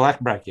Men in Black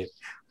bracket.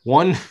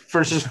 1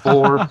 versus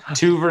 4,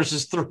 2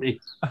 versus 3.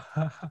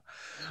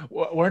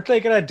 Weren't they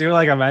gonna do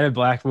like a Men in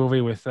Black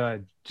movie with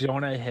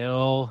Jonah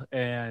Hill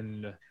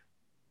and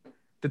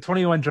the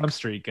 21 Jump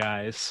Street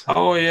guys?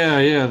 Oh yeah.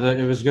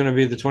 It was going to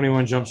be the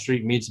 21 Jump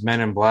Street meets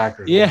Men in Black.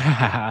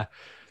 Yeah,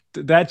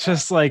 that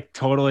just like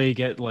totally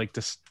get like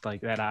this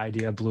like that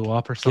idea blew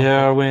up or something.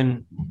 Yeah,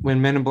 when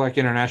Men in Black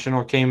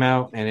International came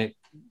out and it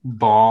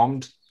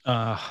bombed,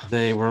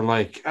 they were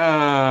like,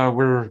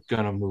 we're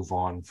gonna move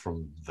on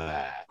from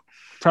that.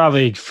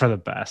 Probably for the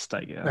best,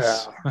 I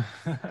guess.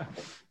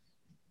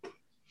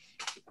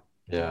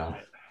 Yeah.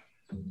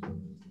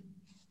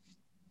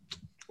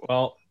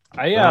 Well,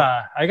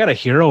 I got a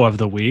hero of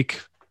the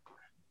week.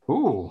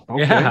 Ooh.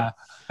 Okay. Yeah.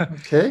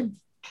 Okay.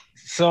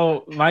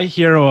 So my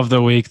hero of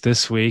the week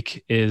this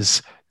week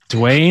is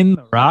Dwayne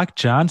 "The Rock"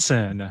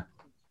 Johnson.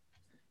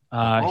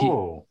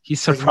 He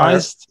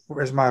surprised.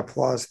 Where's my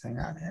applause thing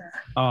on here?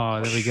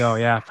 Oh, there we go.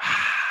 Yeah.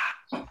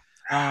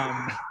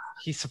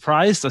 He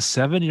surprised a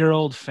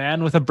 7-year-old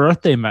fan with a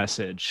birthday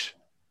message.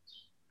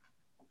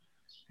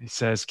 He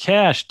says,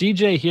 Cash,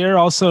 DJ here,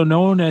 also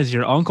known as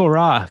your Uncle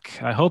Rock.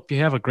 I hope you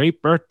have a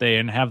great birthday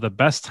and have the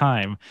best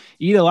time.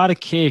 Eat a lot of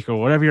cake or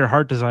whatever your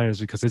heart desires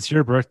because it's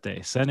your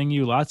birthday. Sending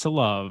you lots of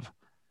love.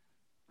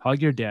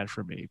 Hug your dad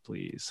for me,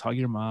 please. Hug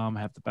your mom.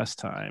 Have the best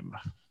time.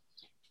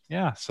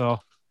 Yeah, so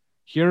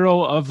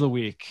hero of the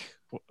week.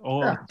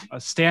 A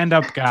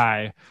stand-up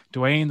guy,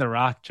 Dwayne "The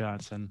Rock"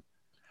 Johnson.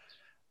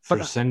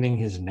 For sending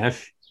his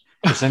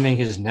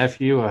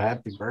nephew a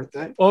happy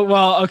birthday.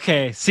 Well,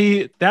 okay.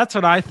 See, that's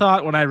what I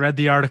thought when I read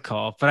the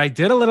article, but I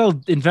did a little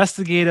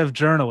investigative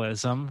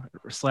journalism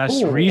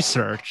 /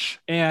 research,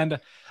 and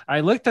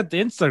I looked at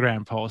the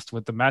Instagram post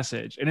with the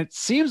message, and it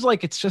seems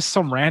like it's just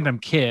some random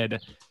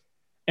kid,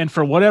 and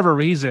for whatever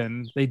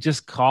reason, they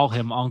just call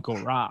him Uncle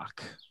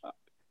Rock.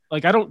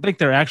 Like, I don't think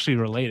they're actually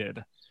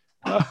related.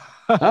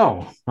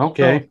 Oh,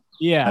 okay. So,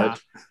 yeah.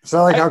 Is that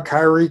like how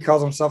Kyrie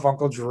calls himself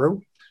Uncle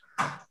Drew?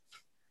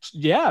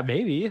 Yeah,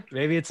 maybe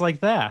it's like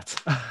that.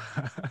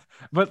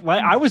 But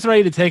I was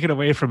ready to take it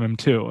away from him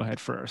too at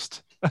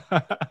first.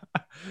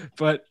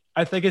 But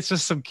I think it's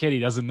just some kid he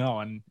doesn't know,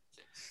 and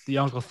the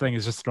uncle thing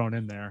is just thrown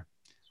in there.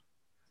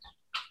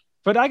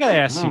 But I gotta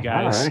ask you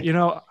guys,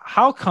 right.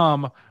 How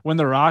come when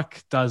The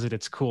Rock does it,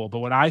 it's cool, but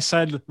when I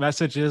send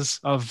messages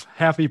of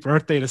happy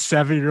birthday to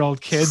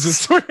 7-year-old kids,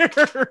 it's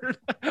weird.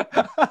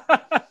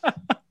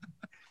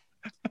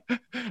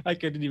 I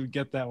couldn't even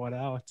get that one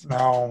out.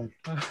 No.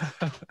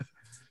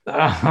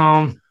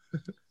 All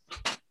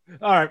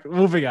right,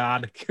 moving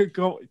on.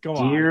 Go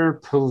on. Dear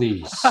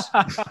police,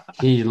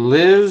 he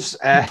lives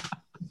at.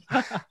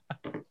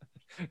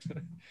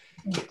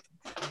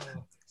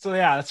 So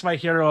yeah, that's my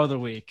hero of the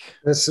week.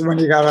 This is when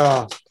you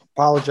gotta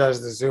apologize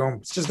to Zoom.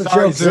 It's just a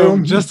Sorry, joke,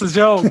 Zoom. Just a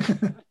joke.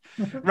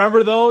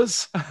 Remember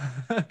those?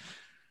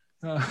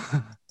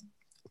 Oh,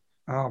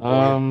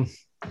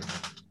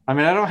 I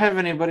mean, I don't have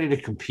anybody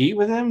to compete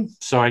with him,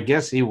 so I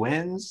guess he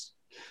wins.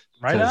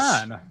 Right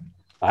on.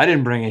 I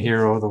didn't bring a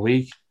hero of the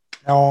week.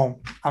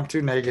 No, I'm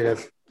too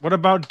negative. What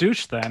about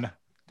douche then?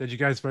 Did you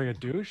guys bring a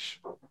douche?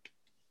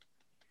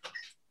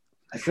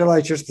 I feel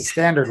like just the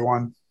standard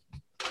one.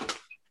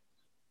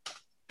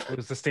 It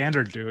was the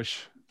standard douche.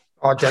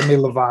 Oh, Demi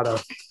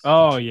Lovato.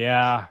 Oh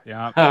yeah.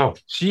 Oh,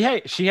 She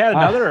had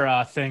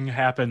another thing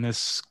happen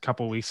this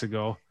couple weeks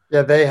ago.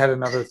 Yeah, they had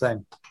another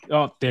thing.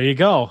 Oh, there you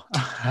go.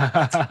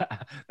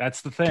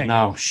 That's the thing.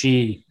 no,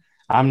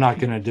 I'm not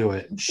going to do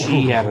it.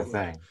 She had a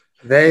thing.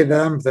 They,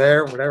 them,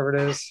 their, whatever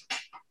it is.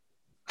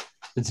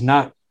 It's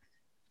not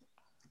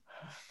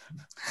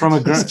from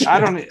I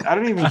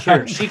don't even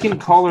care. She can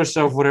call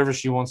herself whatever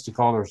she wants to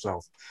call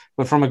herself.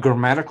 But from a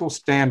grammatical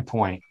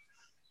standpoint,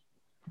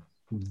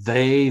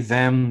 they,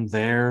 them,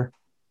 their,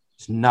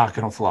 it's not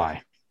going to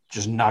fly.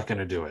 Just not going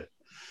to do it.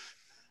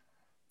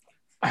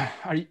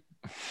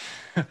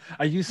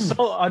 Are you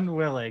so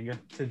unwilling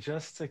to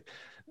just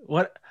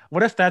what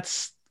if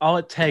that's all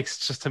it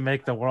takes just to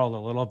make the world a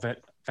little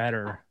bit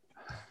better?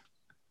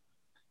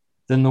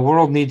 Then the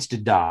world needs to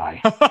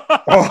die.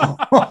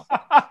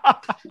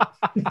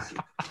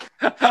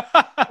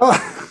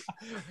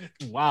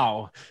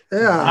 Wow. Yeah.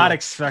 Did not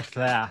expect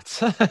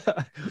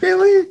that.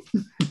 Really?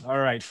 All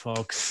right,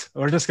 folks.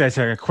 We're just going to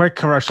take a quick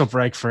commercial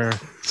break for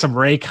some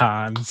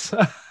Raycons.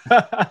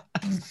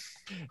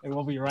 And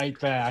we'll be right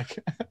back.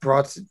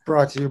 Brought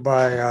to you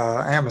by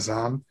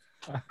Amazon.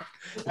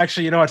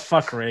 Actually, you know what?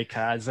 Fuck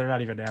Raycons. They're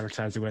not even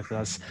advertising with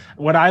us.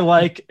 What I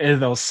like is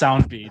those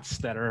sound beats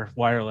that are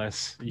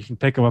wireless. You can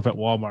pick them up at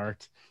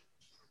Walmart.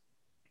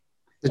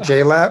 The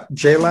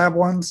JLab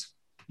ones?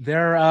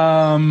 They're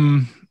I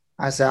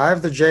say I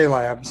have the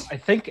JLabs. I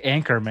think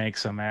Anchor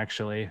makes them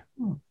actually.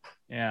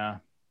 Yeah.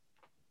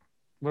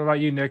 What about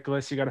you,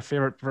 Nicholas? You got a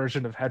favorite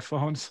version of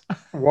headphones?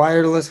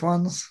 Wireless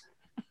ones?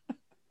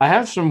 I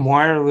have some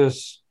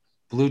wireless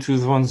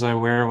Bluetooth ones I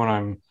wear when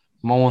I'm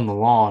mowing the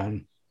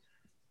lawn.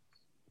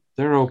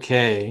 They're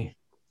okay.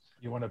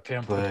 You want to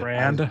pimp the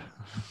brand?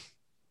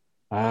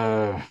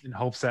 In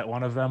hopes that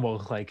one of them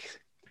will like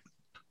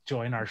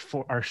join our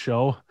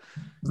show.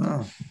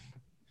 No.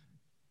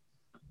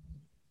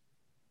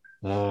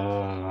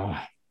 No.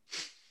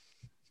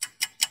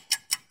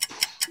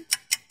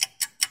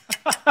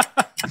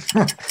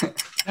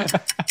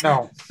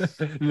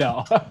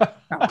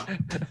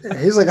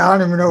 He's like, I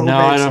don't even know who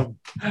makes them.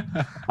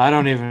 I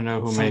don't even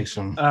know who makes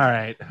them. All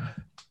right.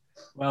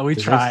 Well, we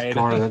tried. That's the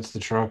car, that's the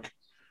truck.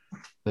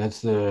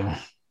 That's the.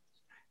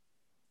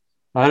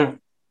 I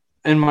don't.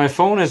 And my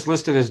phone is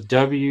listed as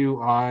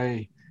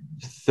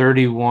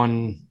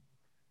WI310.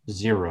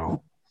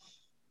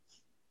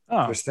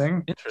 Oh,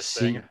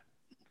 Interesting.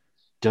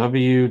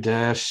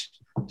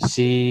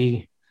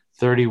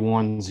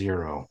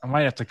 W-C310. I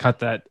might have to cut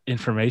that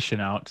information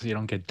out so you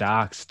don't get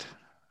doxxed.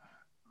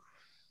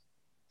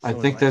 I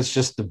think that's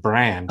just the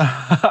brand.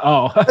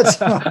 Oh.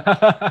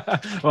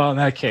 Well, in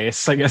that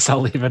case, I guess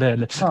I'll leave it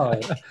in. Oh.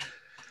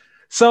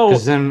 So,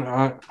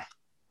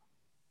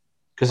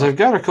 because I've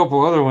got a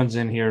couple other ones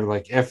in here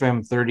like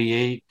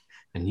FM38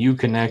 and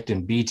Uconnect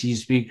and BT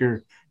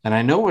speaker, and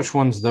I know which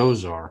ones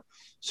those are.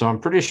 So I'm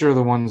pretty sure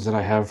the ones that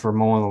I have for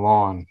mowing the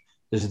lawn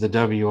is the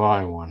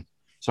WI one.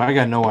 So I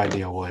got no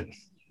idea what.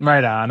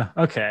 Right on.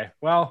 Okay.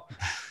 Well,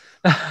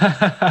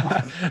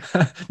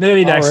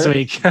 maybe next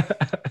week.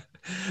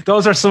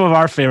 Those are some of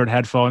our favorite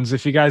headphones.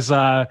 If you guys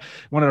want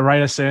to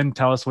write us in,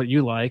 tell us what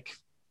you like.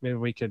 Maybe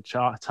we could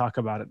talk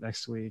about it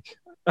next week.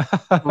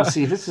 Well,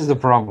 see, this is the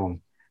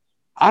problem.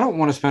 I don't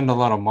want to spend a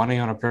lot of money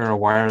on a pair of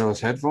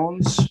wireless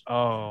headphones.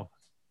 Oh,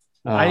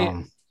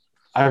 I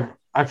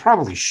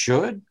probably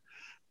should,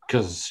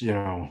 because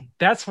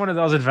that's one of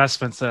those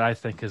investments that I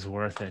think is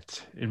worth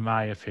it, in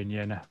my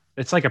opinion.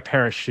 It's like a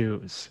pair of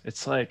shoes.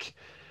 It's like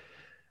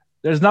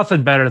there's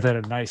nothing better than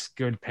a nice,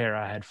 good pair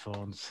of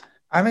headphones.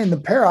 I mean, the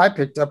pair I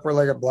picked up were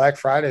like a Black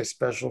Friday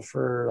special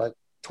for like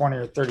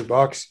 $20 or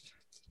 $30.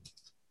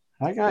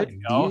 I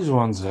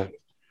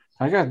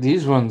got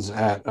these ones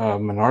at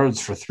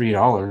Menards for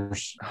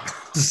 $3.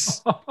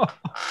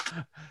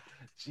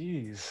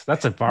 Jeez,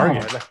 that's a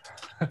bargain.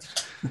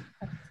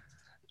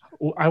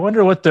 I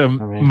wonder what the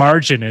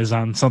margin is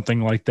on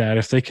something like that.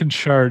 If they can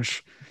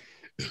charge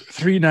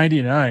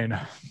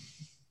 $3.99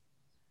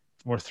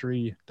 or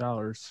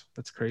 $3,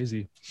 that's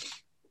crazy.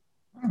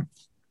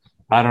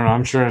 I don't know.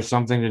 I'm sure it's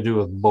something to do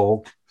with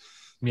bulk.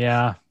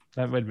 Yeah,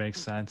 that would make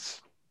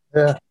sense.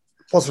 Yeah.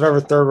 Plus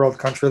whatever third world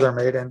country they're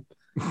made in.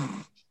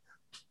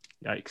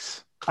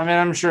 Yikes. I mean,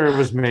 I'm sure it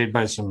was made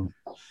by some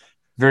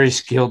very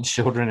skilled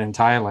children in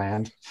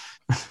Thailand.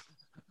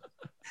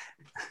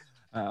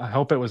 I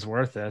hope it was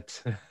worth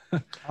it.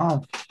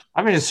 Oh.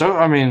 I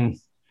mean,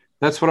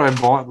 that's what I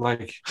bought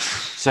like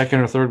second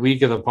or third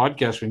week of the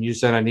podcast when you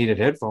said I needed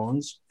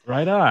headphones.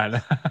 Right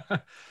on.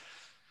 Mine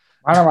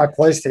are my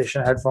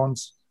PlayStation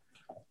headphones.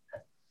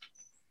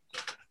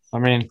 I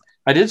mean,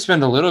 I did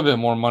spend a little bit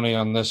more money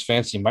on this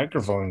fancy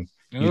microphone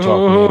you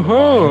talked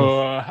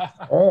about.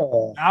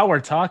 Oh. Now we're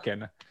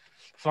talking.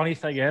 Funny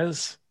thing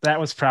is, that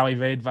was probably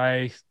made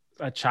by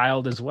a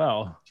child as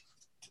well.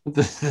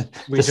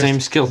 The same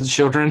skilled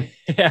children.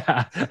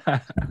 Yeah.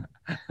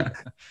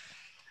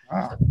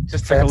 Wow.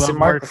 Just took a little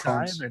more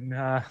time and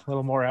a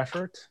little more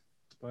effort.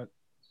 But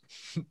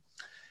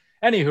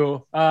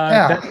anywho,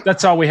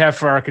 that's all we have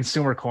for our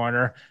consumer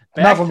corner.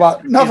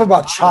 enough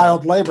about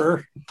child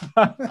labor.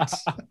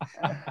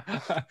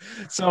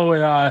 So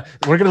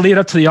we're gonna lead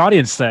up to the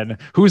audience then.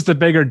 Who's the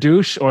bigger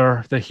douche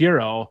or the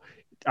hero?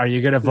 Are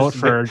you gonna vote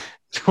for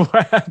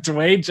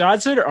Dwayne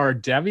Johnson or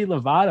Demi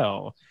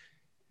Lovato?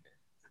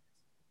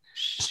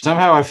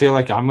 Somehow I feel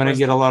like I'm gonna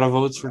get a lot of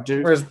votes for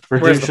douche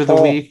of the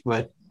week,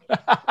 but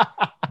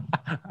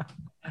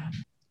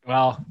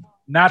well,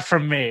 not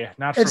from me.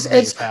 Not from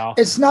me, pal.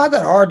 It's not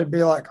that hard to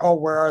be like, oh,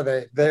 where are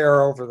they? They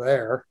are over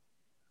there.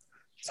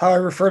 It's how I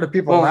refer to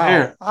people now.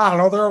 Here. I don't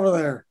know, they're over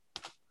there.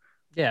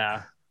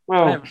 Yeah.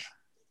 Well,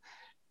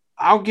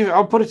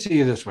 I'll put it to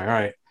you this way. All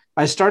right.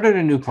 I started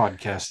a new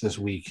podcast this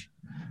week.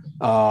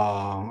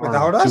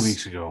 Without us? 2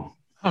 weeks ago.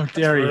 How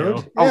dare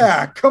you?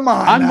 Yeah, come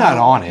on. I'm not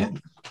on it.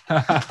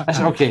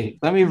 Okay,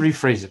 let me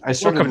rephrase it. I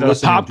started Welcome to the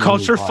Pop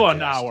Culture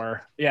Fun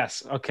Hour.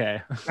 Yes,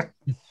 okay.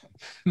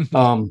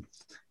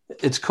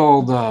 It's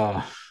called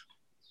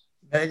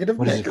Negative.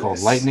 What is it called?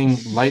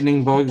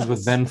 Lightning Bugs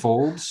with Ben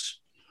Folds.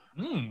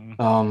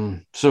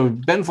 So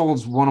Ben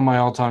Folds, one of my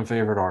all-time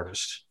favorite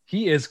artists.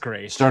 He is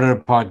great. Started a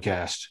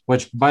podcast,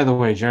 which, by the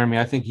way, Jeremy,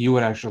 I think you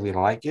would actually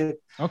like it.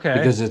 Okay.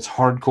 Because it's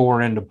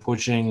hardcore into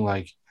pushing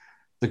like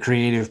the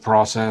creative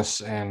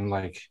process and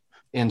like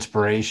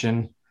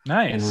inspiration.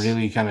 Nice. And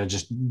really kind of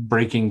just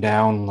breaking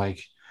down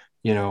like,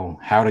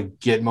 how to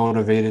get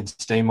motivated,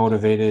 stay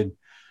motivated,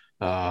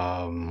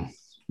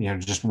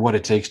 just what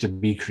it takes to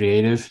be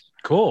creative.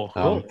 Cool.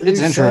 It's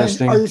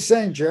interesting. Are you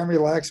saying Jeremy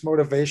lacks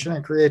motivation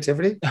and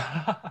creativity?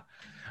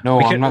 No,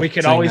 we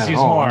could always use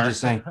more.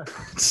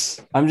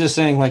 I'm just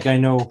saying, like, I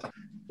know,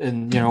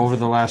 and over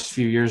the last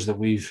few years that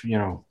we've,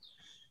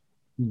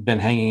 been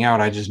hanging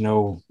out, I just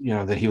know,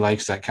 that he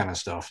likes that kind of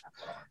stuff.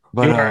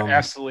 But you are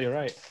absolutely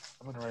right.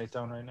 I'm gonna write it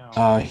down right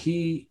now.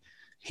 He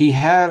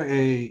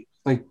had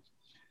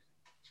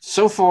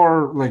so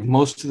far, like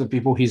most of the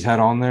people he's had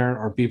on there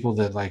are people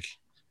that like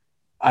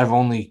I've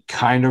only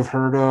kind of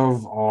heard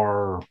of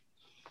or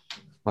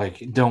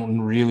like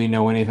don't really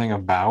know anything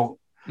about.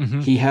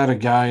 Mm-hmm. He had a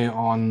guy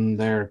on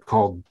there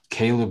called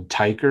Caleb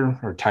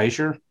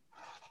Teicher,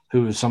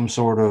 who is some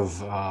sort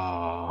of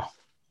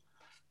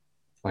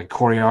like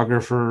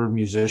choreographer,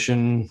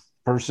 musician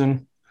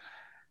person.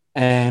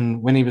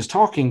 And when he was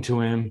talking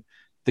to him,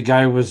 the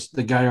guy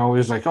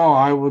always like, oh,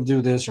 I will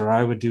do this or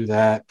I would do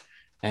that.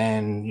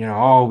 And,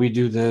 oh, we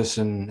do this.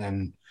 And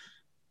then,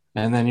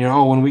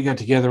 when we got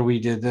together, we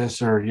did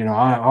this or,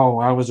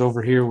 I was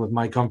over here with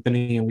my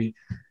company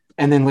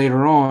and then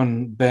later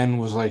on, Ben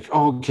was like,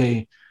 oh,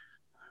 okay.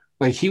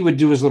 Like he would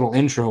do his little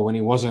intro when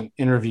he wasn't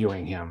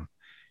interviewing him.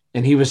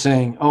 And he was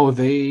saying, oh,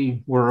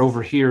 they were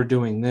over here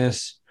doing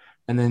this.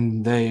 And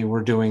then they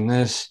were doing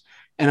this.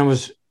 And I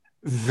was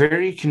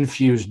very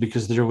confused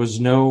because there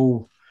was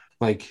no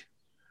like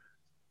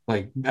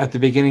at the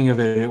beginning of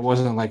it, it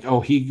wasn't like, oh,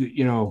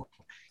 he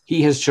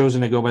has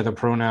chosen to go by the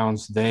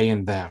pronouns they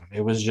and them.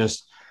 It was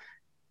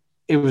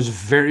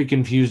very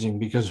confusing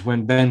because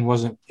when Ben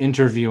wasn't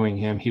interviewing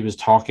him, he was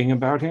talking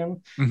about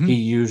him. Mm-hmm. He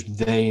used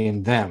they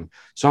and them.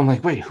 So I'm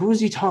like, wait, who is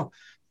he talking?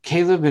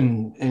 Caleb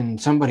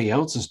and somebody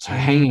else is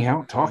hanging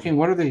out talking.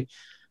 What are they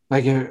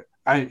like?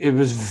 It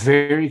was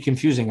very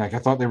confusing. Like I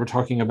thought they were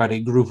talking about a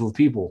group of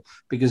people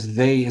because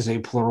they is a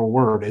plural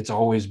word. It's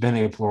always been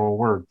a plural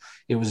word.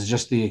 It was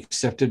just the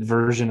accepted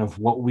version of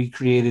what we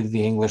created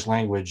the English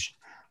language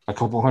a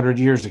couple hundred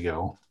years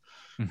ago.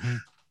 Mm-hmm.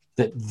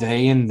 That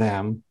they and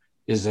them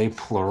is a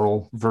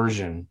plural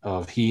version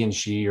of he and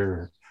she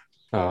or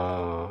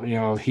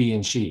he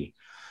and she.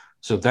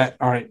 So that,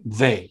 all right,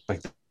 they,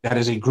 like that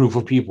is a group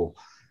of people.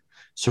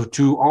 So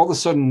to all of a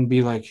sudden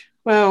be like,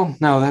 well,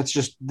 no,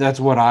 that's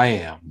what I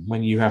am.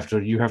 When you have to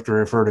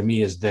refer to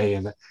me as they,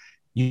 and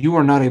you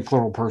are not a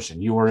plural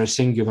person. You are a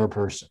singular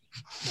person.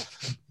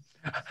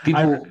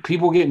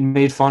 People get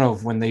made fun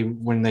of when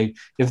they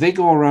if they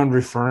go around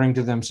referring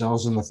to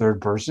themselves in the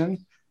third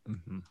person.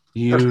 Mm-hmm.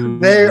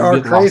 They are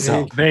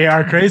crazy. They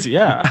are crazy.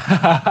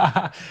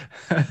 Yeah.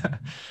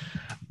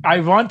 I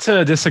want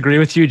to disagree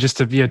with you just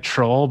to be a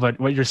troll, but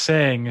what you're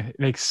saying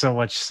makes so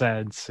much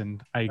sense,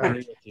 and I agree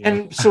with you.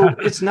 And so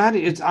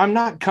I'm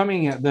not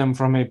coming at them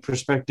from a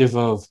perspective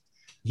of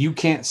you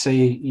can't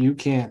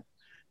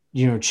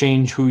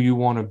change who you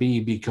want to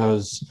be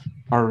because,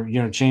 or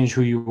change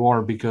who you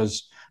are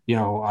because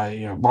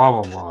blah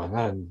blah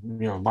blah,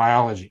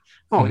 biology.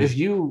 No,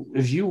 Mm-hmm.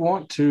 if you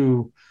want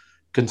to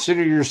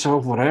consider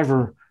yourself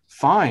whatever,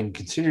 fine,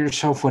 consider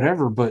yourself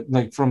whatever, but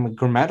like from a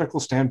grammatical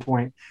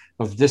standpoint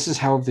of this is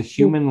how the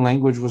human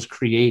language was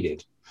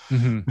created.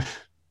 Mm-hmm.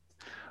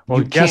 Well,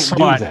 guess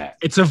what?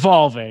 It's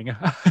evolving.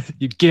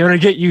 You gotta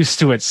get used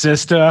to it,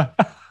 sister.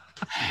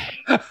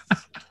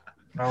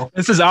 No.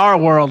 This is our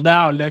world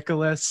now,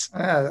 Nicholas.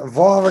 Yeah,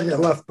 evolve or get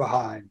left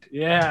behind.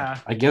 Yeah.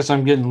 I guess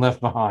I'm getting left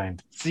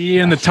behind. See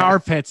you in the tar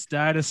pits,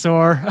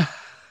 dinosaur.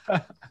 All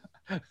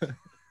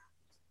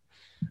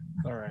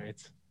right.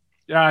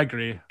 Yeah, I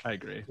agree.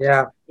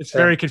 Yeah. It's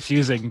very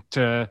confusing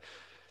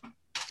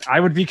I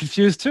would be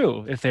confused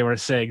too if they were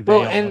saying they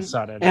all of a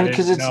sudden. And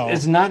because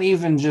it's not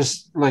even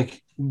just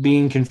like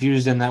being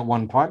confused in that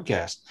one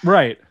podcast.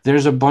 Right.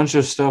 There's a bunch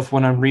of stuff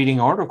when I'm reading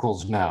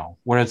articles now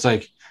where it's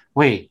like,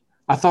 wait,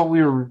 I thought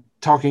we were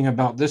talking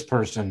about this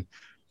person.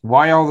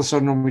 Why all of a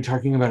sudden are we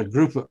talking about a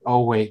group?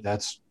 Oh, wait,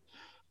 that's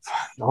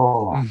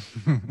and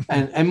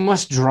it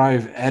must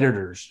drive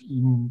editors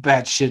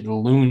batshit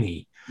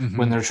loony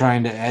when they're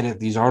trying to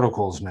edit these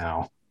articles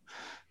now.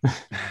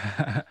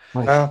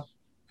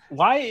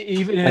 Why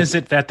even is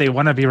it that they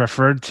want to be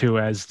referred to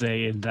as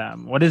they and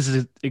them? What is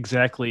it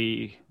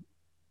exactly?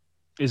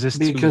 Is this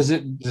because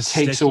it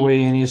takes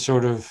away any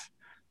sort of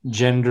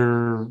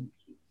gender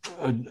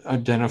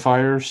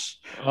identifiers?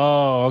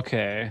 Oh,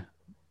 okay.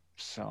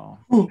 So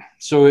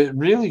it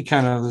really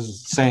kind of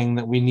is saying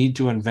that we need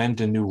to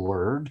invent a new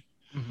word.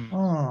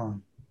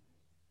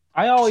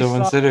 I always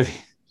instead of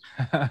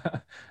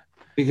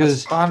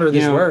because ponder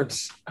these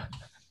words,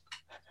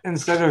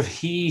 instead of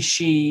he,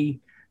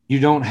 she, you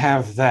don't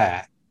have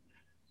that,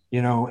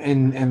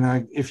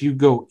 and if you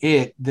go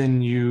it,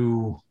 then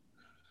you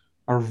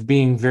are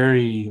being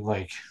very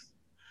like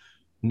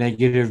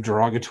negative,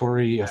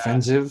 derogatory,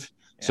 offensive.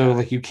 Yeah. So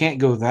like you can't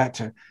go that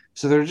to.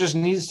 So there just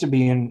needs to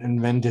be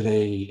invented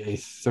a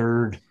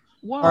third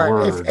word.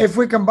 Right, if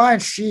we combine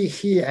she,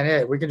 he, and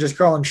it, we can just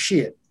call him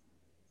she it.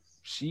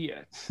 She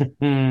it.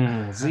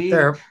 See,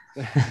 there.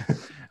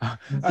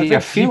 I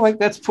feel like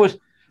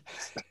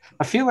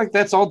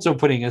that's also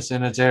putting us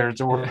in a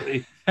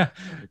territory.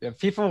 Yeah,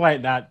 people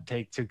might not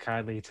take too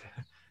kindly to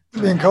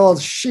being called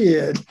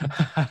shit.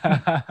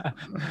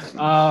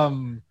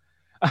 Well,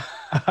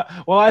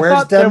 I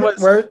thought there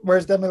was.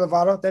 Where's Demi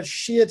Lovato? That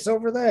shit's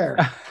over there.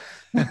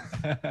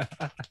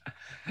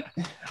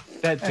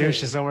 That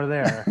douche is over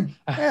there.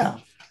 Yeah.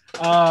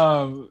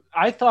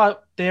 I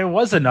thought there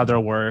was another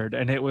word,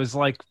 and it was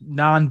like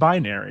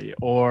non-binary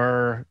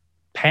or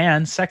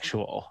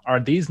pansexual. Are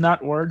these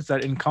not words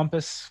that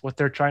encompass what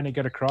they're trying to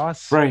get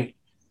across? Right.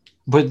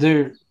 But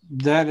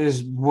that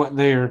is what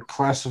they are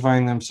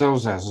classifying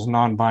themselves as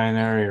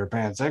non-binary or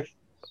pansexual.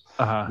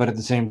 But at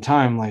the same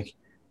time, like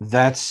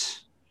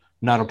that's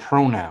not a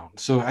pronoun.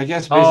 So I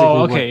guess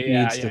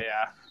basically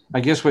I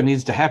guess what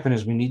needs to happen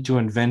is we need to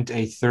invent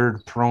a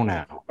third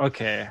pronoun.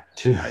 Okay.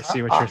 I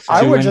see what you're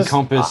saying.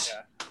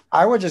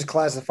 I would just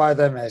classify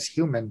them as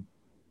human.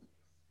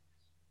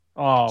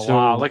 Oh,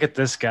 wow. Look at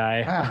this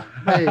guy.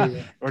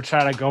 Hey. We're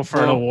trying to go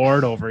for an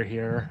award over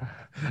here.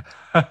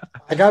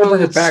 I got to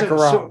bring it back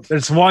around.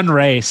 There's one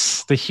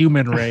race, the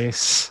human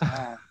race.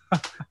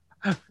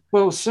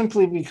 Well,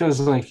 simply because,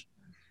 like,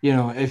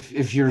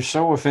 if you're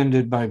so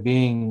offended by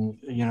being,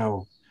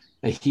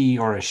 a he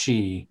or a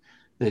she,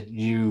 that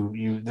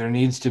there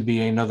needs to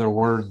be another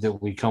word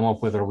that we come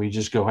up with, or we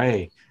just go,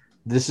 hey,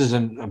 this is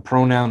a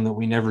pronoun that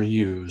we never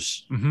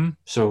use.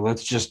 So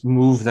let's just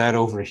move that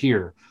over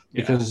here.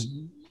 Because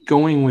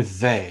going with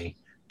they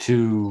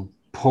to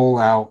pull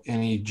out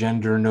any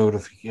gender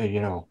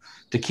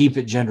to keep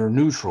it gender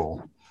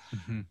neutral,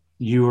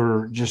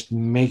 you're just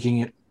making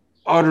it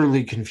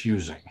utterly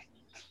confusing.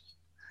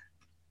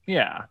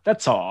 Yeah,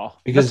 that's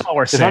all. Because that's all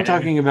we're saying. If I'm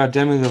talking about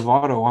Demi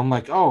Lovato, I'm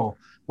like, oh,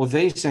 well,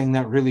 they sang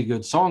that really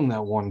good song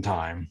that one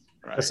time.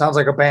 Right. It sounds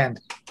like a band.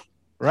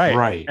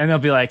 Right. And they'll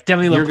be like,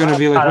 Demi Lovato, you're going to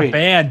be like, wait. A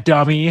band,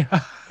 dummy.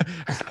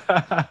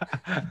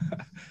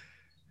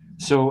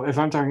 So if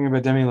I'm talking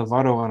about Demi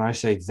Lovato and I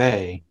say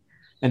they,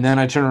 and then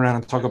I turn around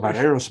and talk about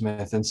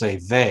Aerosmith and say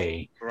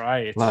they.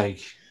 Right. Like.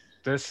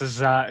 This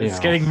is, it's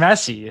getting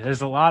messy.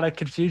 There's a lot of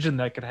confusion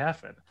that could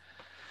happen.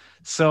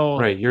 So.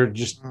 Right. You're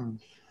just.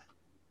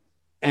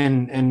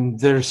 And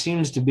there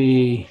seems to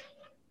be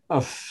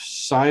a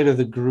side of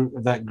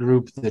that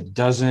group that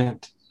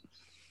doesn't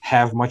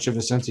have much of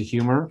a sense of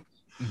humor,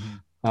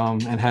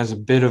 and has a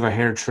bit of a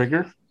hair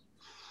trigger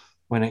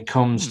when it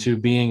comes to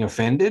being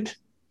offended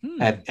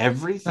at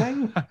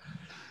everything.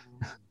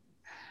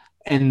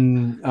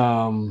 And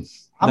I'm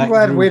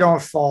glad we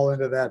don't fall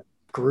into that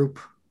group.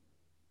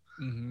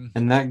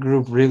 And that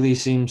group really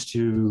seems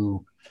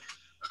to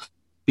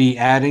be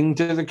adding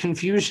to the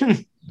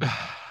confusion.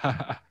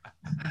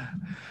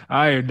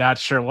 I'm not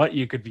sure what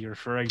you could be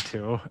referring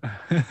to.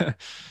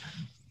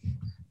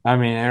 I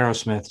mean,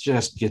 Aerosmith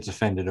just gets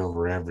offended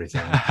over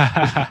everything.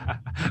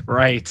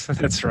 Right.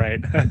 That's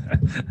right.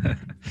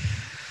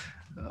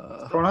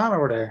 What's going on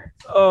over there?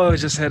 Oh, I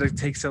just had to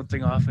take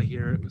something off of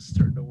here. It was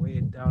starting to weigh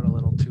it down a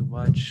little too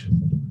much.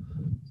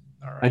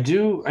 All right. I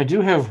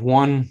do have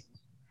one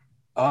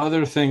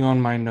other thing on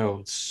my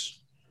notes.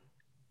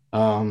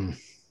 So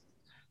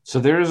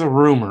there is a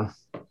rumor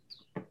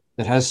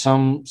that has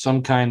some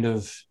kind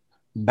of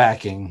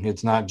backing.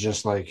 It's not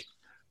just like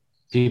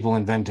people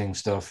inventing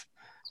stuff.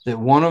 That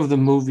one of the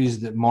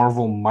movies that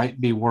Marvel might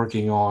be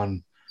working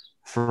on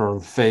for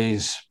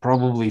phase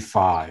probably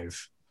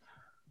 5,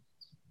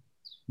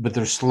 but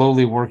they're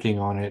slowly working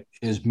on it,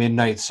 is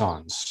Midnight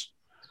Suns.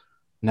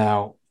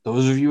 Now,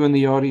 those of you in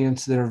the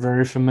audience that are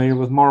very familiar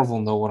with Marvel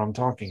know what I'm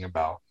talking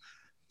about.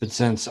 But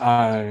since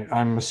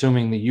I'm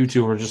assuming that you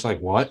two are just like,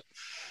 what?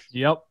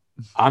 Yep.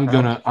 I'm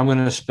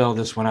gonna spell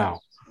this one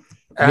out.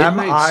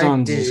 Midnight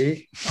Suns.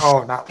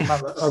 Oh, not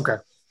okay.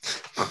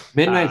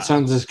 Midnight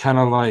Suns is kind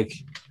of like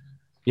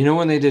You know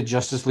when they did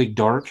Justice League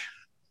Dark?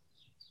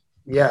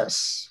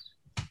 Yes.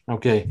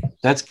 Okay,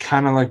 that's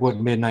kind of like what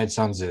Midnight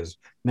Suns is.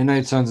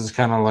 Midnight Suns is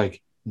kind of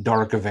like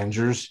Dark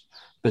Avengers,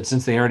 but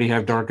since they already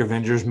have Dark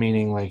Avengers,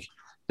 meaning like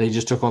they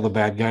just took all the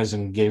bad guys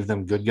and gave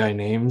them good guy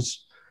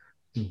names,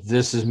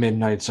 this is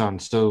Midnight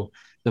Suns. So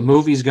the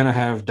movie's going to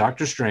have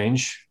Doctor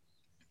Strange,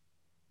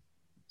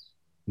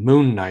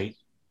 Moon Knight,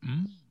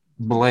 Mm.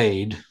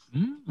 Blade,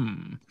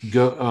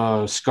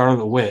 Mm.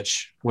 Scarlet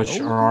Witch, which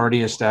Oh. are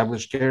already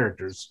established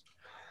characters.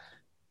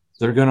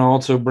 They're going to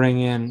also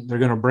they're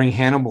going to bring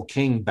Hannibal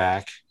King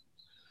back.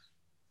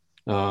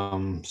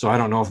 So I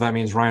don't know if that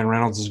means Ryan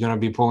Reynolds is going to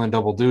be pulling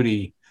double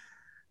duty,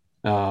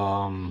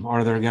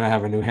 or they're going to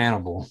have a new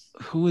Hannibal.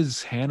 Who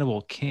is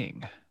Hannibal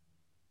King?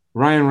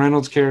 Ryan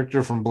Reynolds'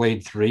 character from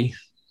Blade 3.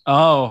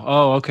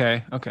 Oh,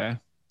 okay.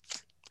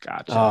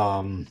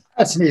 Gotcha.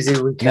 That's an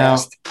easy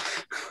recast.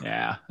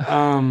 Yeah.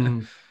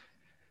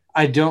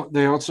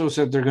 They also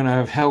said they're going to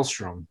have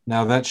Hellstrom.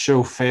 Now that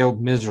show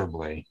failed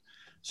miserably.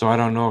 So I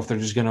don't know if they're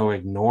just going to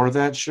ignore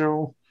that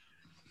show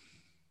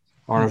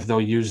or if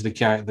they'll use the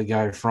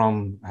guy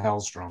from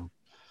Hellstrom.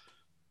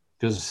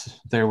 Because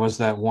there was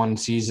that one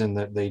season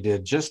that they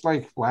did just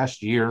like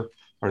last year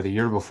or the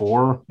year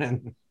before,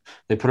 and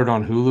they put it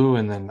on Hulu,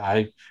 and then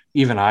I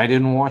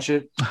didn't watch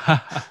it.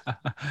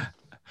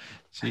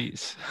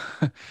 Jeez.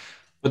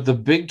 But the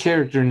big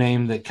character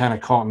name that kind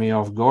of caught me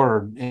off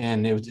guard,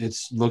 and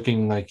it's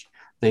looking like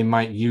they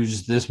might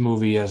use this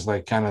movie as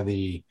like kind of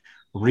the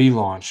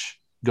relaunch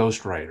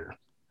Ghost Rider.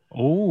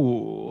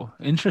 Oh,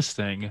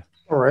 interesting.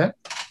 All right.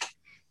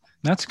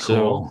 That's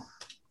cool.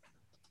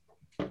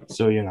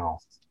 So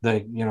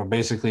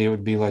basically it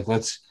would be like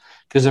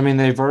because I mean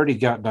they've already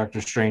got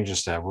Doctor Strange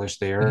established.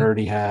 They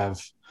already have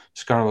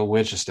Scarlet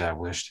Witch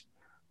established.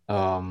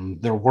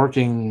 They're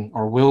working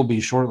or will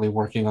be shortly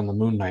working on the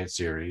Moon Knight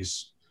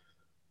series.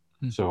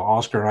 So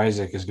Oscar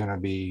Isaac is going to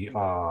be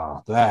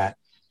that.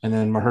 And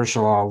then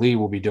Mahershala Ali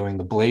will be doing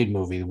the Blade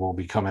movie that will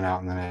be coming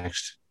out in the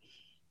next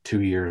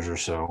 2 years or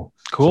so.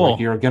 Cool. So like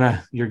you're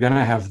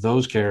gonna have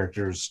those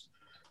characters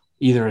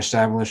either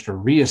established or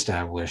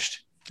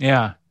reestablished.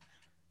 Yeah.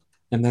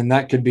 And then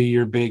that could be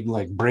your big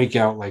like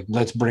breakout, like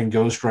let's bring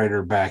Ghost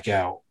Rider back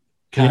out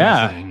kind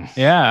of thing.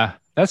 Yeah.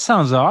 That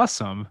sounds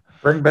awesome.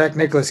 Bring back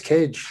Nicolas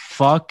Cage.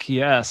 Fuck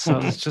yes. I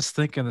was just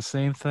thinking the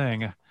same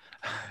thing.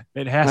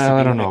 It has to be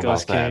I don't know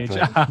Nicolas about Cage.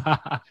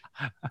 that,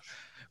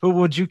 Who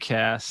would you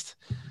cast?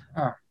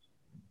 I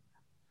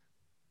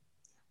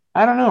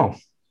don't know.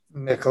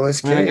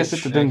 Nicolas Cage. I guess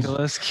it depends.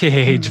 Nicolas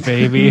Cage,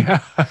 baby.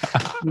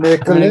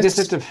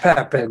 Nicolas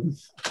Pepin.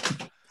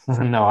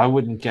 No, I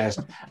wouldn't cast.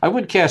 I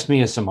would cast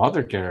me as some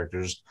other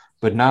characters,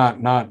 but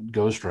not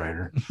Ghost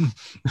Rider.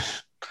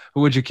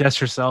 Who would you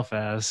cast yourself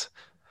as?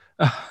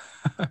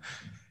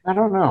 I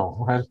don't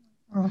know.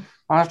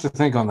 I'll have to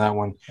think on that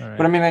one. Right.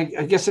 But I mean,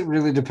 I guess it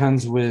really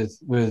depends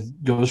with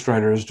Ghost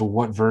Rider as to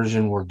what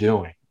version we're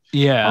doing.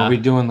 Yeah. Are we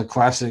doing the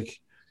classic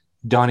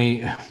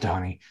Johnny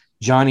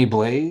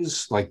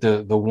Blaze, like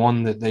the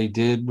one that they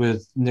did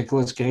with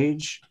Nicolas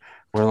Cage,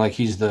 where like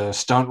he's the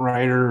stunt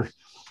rider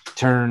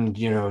turned,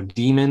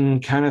 demon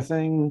kind of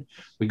thing?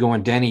 We go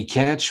on Danny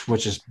Ketch,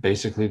 which is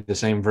basically the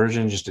same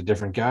version, just a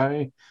different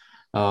guy.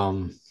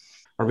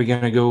 Are we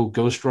going to go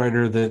Ghost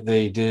Rider that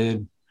they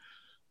did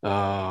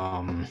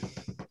in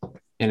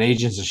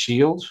Agents of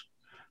S.H.I.E.L.D.,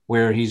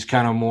 where he's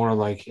kind of more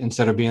like,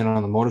 instead of being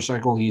on the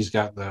motorcycle, he's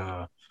got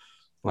the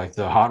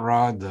hot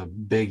rod, the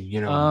big, beefy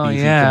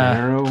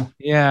Camaro.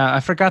 Yeah, I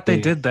forgot they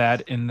did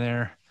that in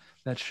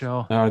that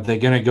show. Are they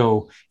going to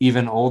go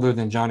even older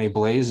than Johnny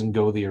Blaze and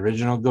go the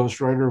original Ghost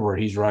Rider where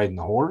he's riding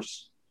the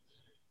horse?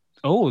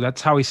 Oh,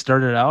 that's how he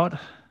started out?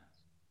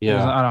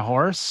 Yeah. On a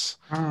horse?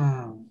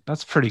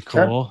 That's pretty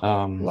cool.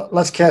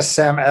 Let's cast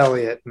Sam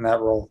Elliott in that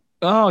role.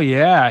 Oh,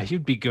 yeah,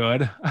 he'd be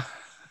good.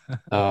 We're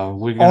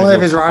going Only if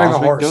to he's go riding a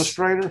Cosmic horse. Ghost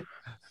Rider?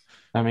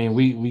 I mean,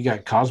 we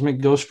got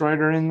Cosmic Ghost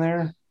Rider in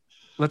there.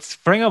 Let's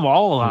bring them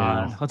all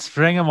on. Yeah. Let's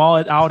bring them all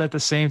out at the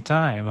same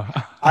time.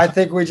 I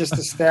think we just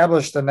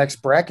established the next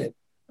bracket.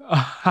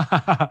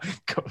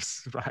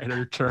 Ghost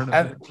Rider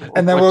tournament.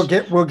 And then we'll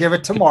give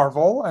it to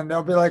Marvel, and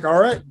they'll be like, all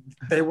right,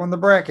 they won the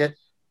bracket.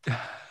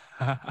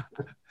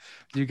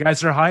 You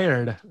guys are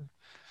hired.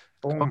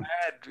 Boom. Go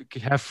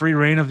ahead. Have free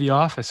reign of the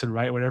office and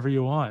write whatever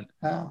you want.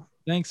 Oh.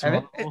 Thanks,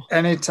 And Marvel.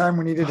 anytime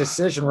we need a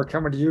decision, we're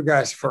coming to you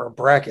guys for a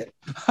bracket.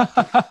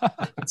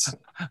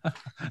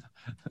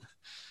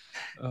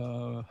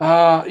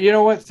 You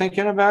know what?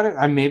 Thinking about it,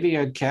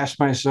 I'd cast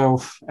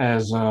myself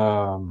as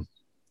I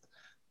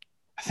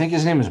think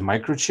his name is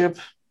Microchip.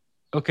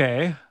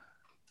 Okay.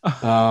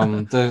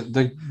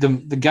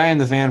 The guy in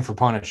the van for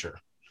Punisher.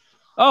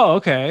 Oh,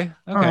 okay.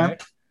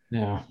 Right.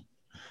 Yeah.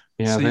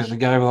 So The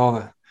guy with all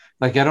the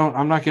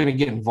I'm not going to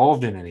get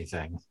involved in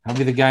anything. I'll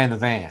be the guy in the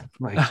van.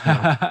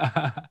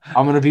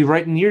 I'm going to be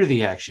right near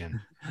the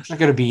action. I'm not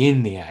going to be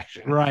in the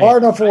action. Right. Far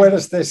enough away to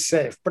stay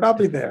safe, but I'll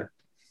be there.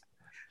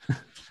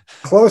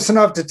 Close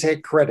enough to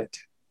take credit.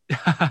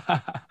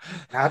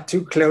 Not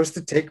too close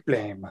to take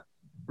blame.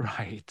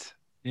 Right.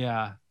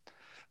 Yeah.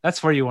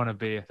 That's where you want to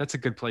be. That's a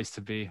good place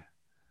to be.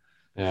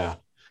 Yeah.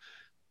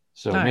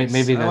 So Nice.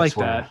 maybe I that's like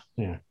where. that.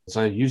 Yeah.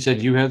 So you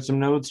said you had some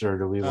notes, or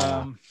do we want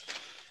to?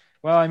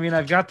 Well, I mean,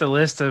 I've got the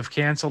list of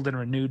canceled and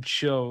renewed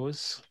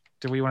shows.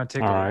 Do we want to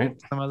take All a look right.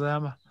 at some of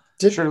them?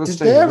 Sure, let's Did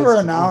take they it. ever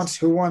announce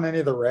who won any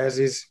of the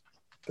Razzies?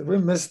 Did we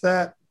miss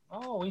that?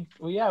 Oh, we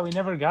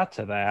never got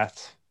to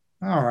that.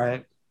 All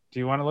right. Do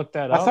you want to look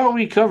that I up? thought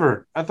we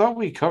covered We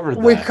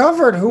that.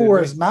 covered who Did we?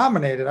 was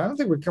nominated. I don't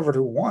think we covered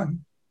who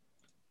won.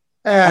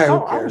 I Who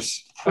thought I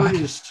was cares?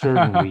 pretty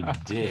certain we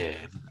did.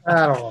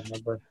 I don't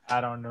remember. I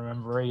don't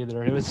remember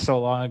either. It was so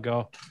long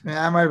ago.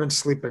 Yeah, I might have been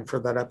sleeping for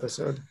that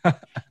episode.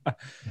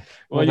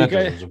 Well, that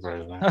doesn't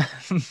surprise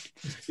me.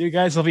 you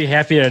guys will be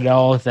happy to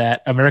know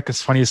that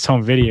America's Funniest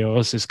Home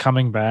Videos is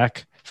coming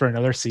back for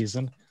another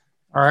season.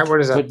 All right, what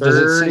is that? What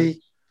does it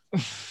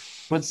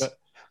 30?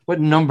 What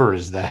number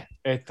is that?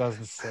 It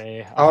doesn't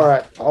say. All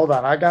right, hold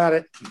on. I got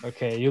it.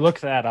 Okay, you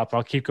look that up.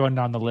 I'll keep going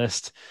down the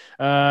list.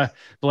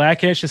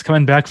 Blackish is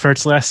coming back for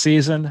its last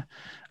season.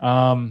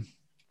 American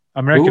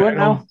Who went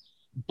Idol- now?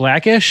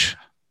 Blackish.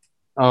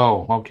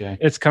 Oh, okay.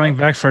 It's coming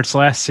back for its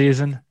last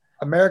season.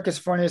 America's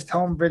Funniest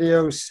Home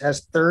Videos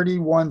has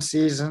 31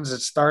 seasons.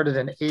 It started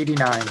in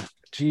 89.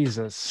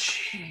 Jesus,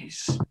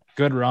 Jeez.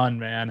 good run,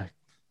 man.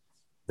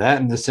 That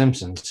and The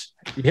Simpsons.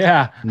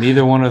 Yeah.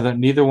 Neither one of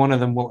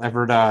them will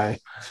ever die.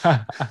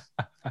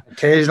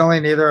 Occasionally,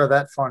 neither are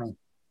that funny.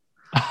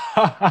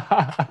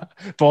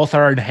 Both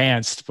are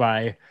enhanced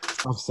by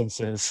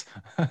substances.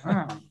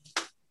 Oh.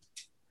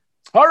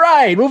 All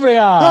right, moving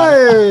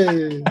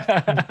on.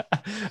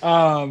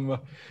 Hey!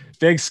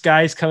 Big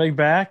Sky's coming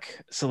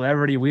back.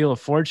 Celebrity Wheel of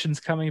Fortune's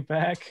coming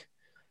back.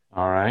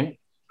 All right.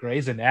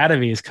 Grey's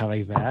Anatomy is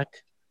coming back.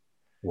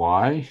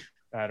 Why?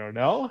 I don't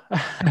know.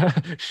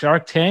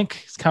 Shark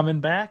Tank is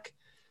coming back.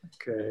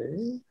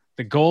 Okay.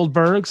 The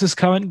Goldbergs is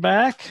coming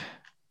back.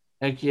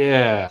 Heck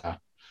yeah.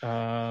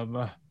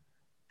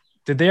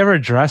 Did they ever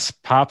address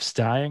Pops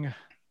dying?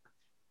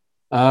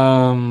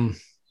 No,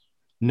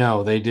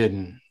 they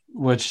didn't.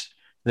 Which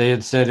they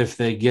had said if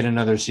they get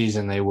another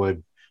season, they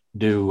would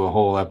do a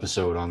whole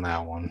episode on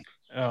that one.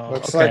 Oh,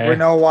 Looks okay. like we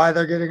know why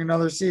they're getting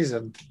another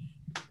season.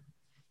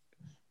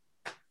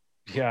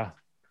 Yeah.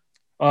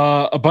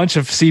 A bunch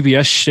of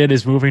CBS shit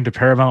is moving to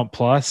Paramount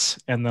Plus,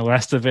 and the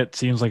rest of it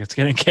seems like it's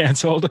getting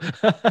canceled.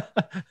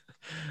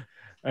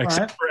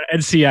 Except for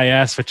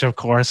NCIS, which of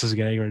course is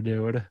getting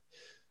renewed.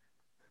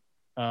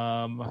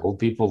 Old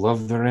people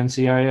love their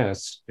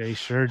NCIS. They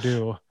sure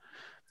do.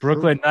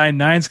 Brooklyn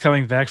Nine-Nine's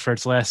coming back for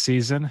its last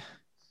season.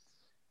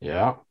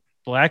 Yeah.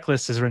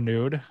 Blacklist is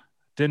renewed.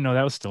 Didn't know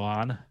that was still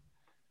on.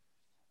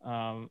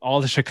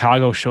 All the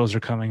Chicago shows are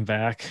coming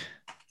back.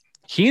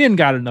 Keenan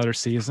got another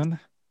season.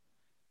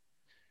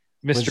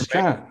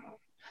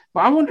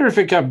 I wonder if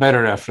it got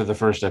better after the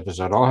first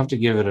episode. I'll have to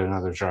give it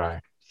another try.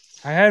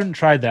 I haven't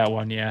tried that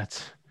one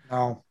yet.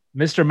 No.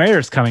 Mr.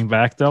 Mayor's coming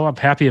back, though. I'm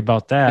happy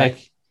about that.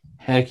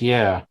 Heck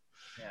yeah.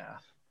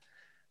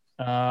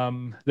 Yeah.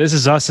 This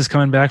Is Us is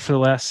coming back for the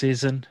last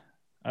season.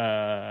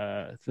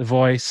 The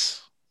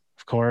Voice,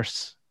 of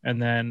course.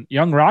 And then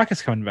Young Rock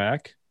is coming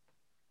back.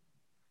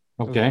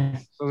 Okay.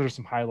 Those are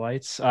some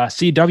highlights.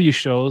 CW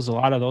shows, a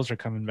lot of those are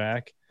coming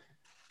back.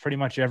 Pretty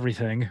much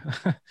everything.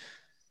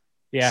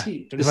 Yeah.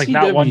 There's like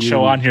not one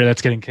show on here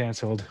that's getting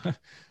canceled.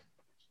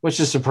 Which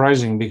is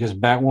surprising because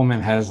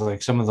Batwoman has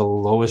like some of the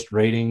lowest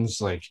ratings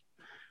like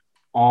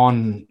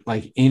on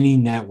like any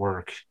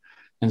network,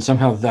 and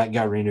somehow that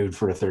got renewed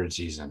for a third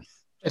season.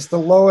 It's the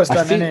lowest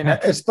on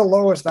it's the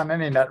lowest on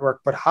any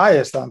network, but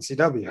highest on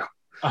CW.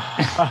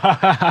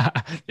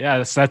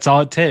 Yeah, that's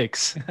all it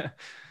takes.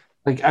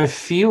 Like I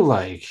feel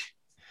like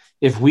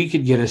if we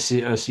could get a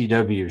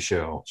CW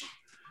show,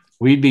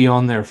 we'd be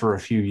on there for a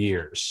few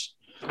years.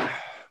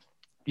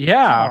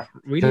 Yeah,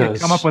 we need to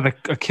come up with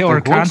a killer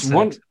like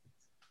concept.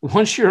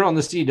 Once you're on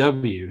the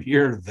CW,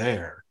 you're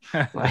there.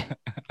 Like,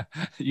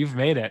 you've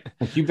made it.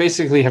 Like you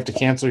basically have to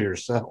cancel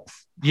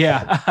yourself.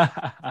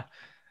 Yeah.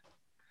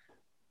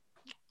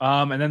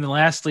 And then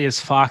lastly is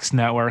Fox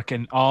Network,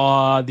 and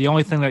the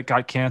only thing that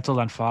got canceled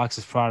on Fox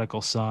is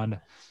Prodigal Son,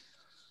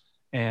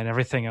 and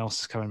everything else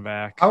is coming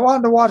back. I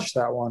wanted to watch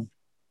that one,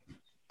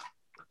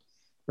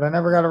 but I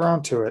never got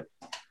around to it.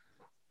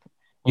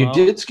 You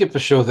did skip a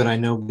show that I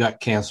know got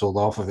canceled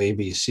off of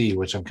ABC,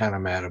 which I'm kind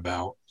of mad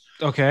about.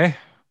 Okay.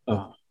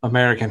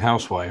 American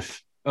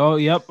Housewife. Oh,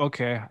 yep.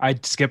 Okay. I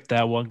skipped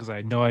that one because I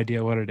had no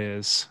idea what it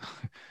is.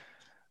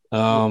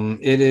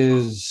 It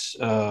is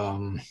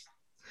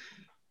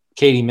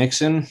Katie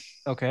Mixon.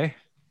 Okay.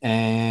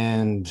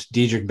 And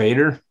Diedrich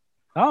Bader.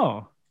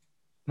 Oh,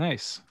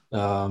 nice.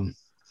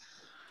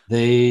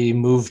 They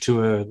moved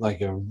to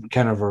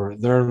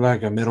they're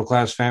like a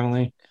middle-class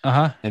family.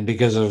 Uh-huh. And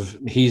because of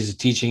he's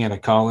teaching at a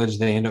college,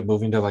 they end up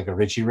moving to like a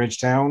Richie Rich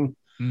town.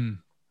 Mm.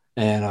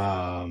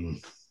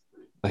 And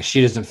like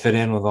she doesn't fit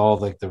in with all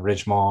like the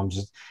rich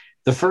moms.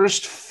 The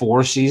first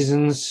 5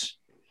 seasons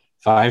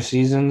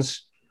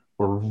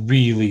were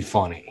really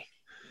funny.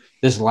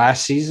 This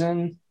last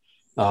season,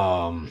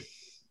 the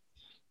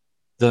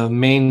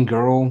main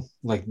girl,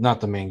 like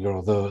not the main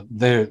girl,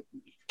 the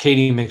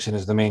Katie Mixon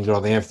is the main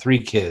girl. They have 3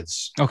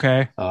 kids.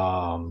 Okay.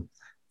 The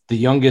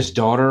youngest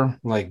daughter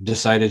like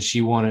decided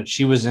she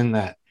was in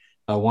that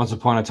Once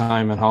Upon a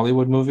Time in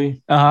Hollywood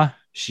movie. Uh-huh.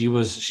 She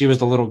was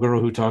the little girl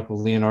who talked with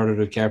Leonardo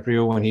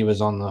DiCaprio when he was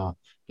on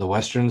the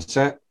Western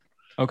set.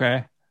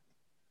 Okay.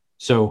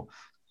 So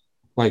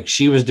like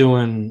she was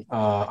doing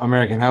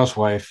American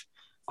Housewife.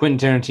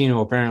 Quentin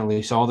Tarantino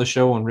apparently saw the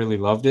show and really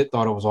loved it,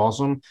 thought it was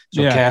awesome.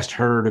 So cast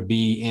her to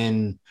be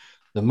in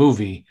the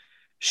movie.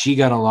 She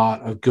got a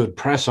lot of good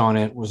press on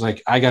it, was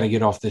like, I got to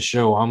get off this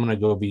show. I'm going to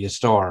go be a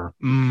star.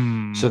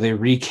 So they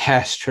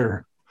recast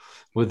her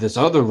with this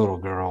other little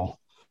girl,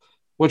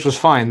 which was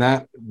fine.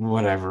 That,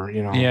 whatever,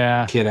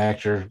 kid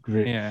actor.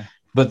 Yeah.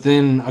 But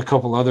then a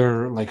couple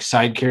other like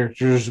side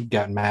characters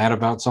got mad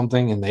about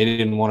something and they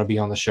didn't want to be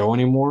on the show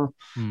anymore.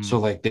 So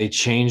like they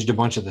changed a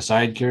bunch of the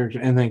side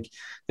characters and like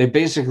they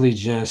basically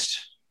just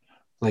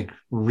like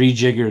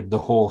rejiggered the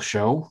whole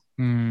show.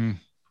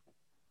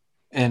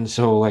 And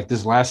so like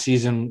this last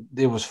season,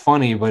 it was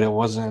funny, but it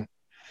was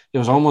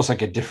almost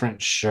like a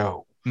different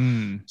show.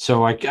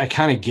 So I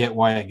kind of get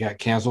why it got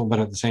canceled, but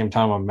at the same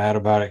time, I'm mad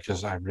about it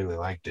because I really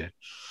liked it.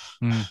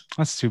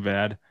 That's too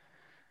bad.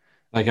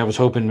 Like I was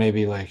hoping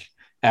maybe like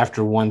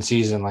after one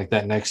season, like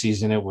that next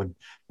season, it would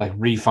like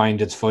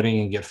re-find its footing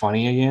and get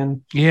funny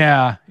again.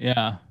 Yeah.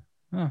 Yeah.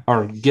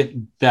 Or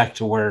get back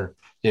to where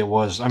it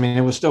was. I mean,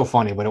 it was still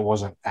funny, but it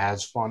wasn't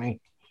as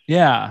funny.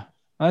 Yeah.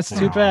 That's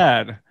too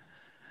bad.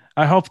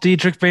 I hope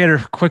Diedrich Bader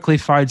quickly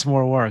finds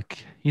more work.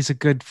 He's a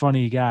good,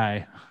 funny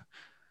guy.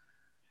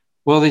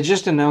 Well, they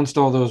just announced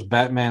all those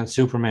Batman,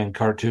 Superman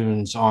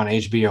cartoons on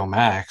HBO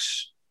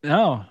Max.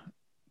 Oh,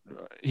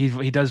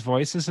 he does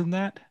voices in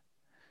that?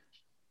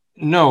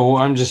 No,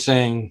 I'm just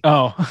saying.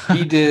 Oh,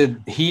 he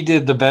did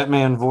the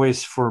Batman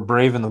voice for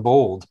Brave and the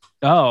Bold.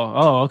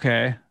 Oh,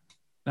 okay.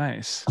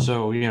 Nice.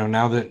 So,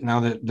 now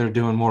that they're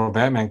doing more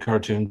Batman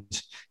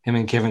cartoons, him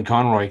and Kevin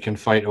Conroy can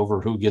fight over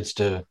who gets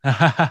to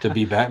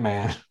be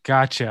Batman.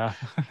 Gotcha.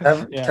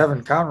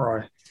 Kevin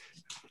Conroy.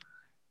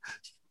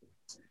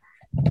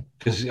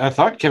 Because I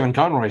thought Kevin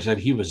Conroy said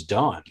he was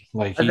done.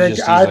 Like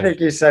I think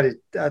he said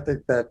I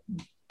think that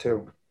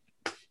too.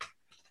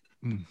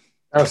 That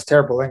was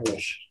terrible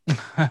English.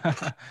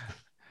 I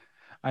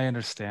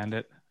understand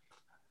it.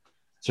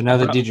 So now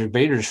that Diedrich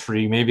Bader's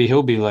free, maybe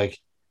he'll be like,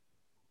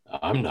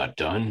 I'm not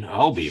done.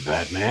 I'll be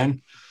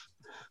Batman.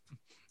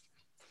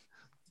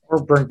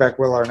 Or bring back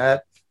Will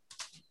Arnett.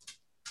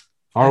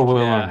 Or Will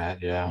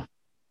Arnett, yeah.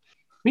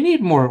 We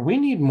need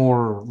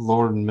more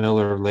Lord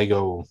Miller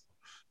Lego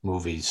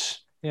movies.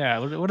 Yeah,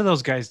 what are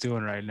those guys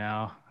doing right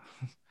now?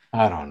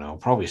 I don't know.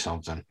 Probably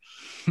something.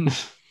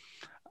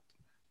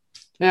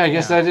 Yeah, I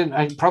guess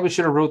I probably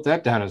should have wrote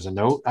that down as a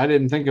note. I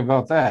didn't think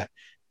about that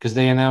because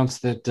they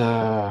announced that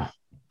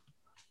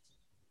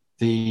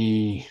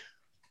the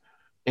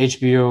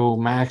HBO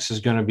Max is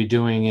going to be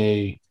doing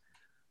a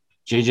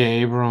J.J.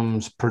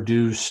 Abrams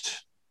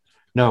produced.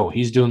 No,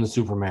 he's doing the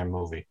Superman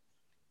movie.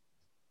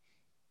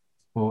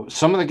 Well,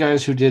 some of the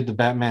guys who did the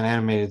Batman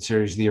animated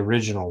series, the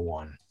original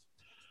one,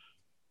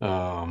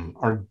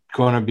 are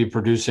going to be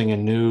producing a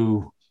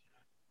new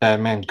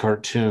Batman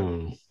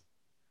cartoon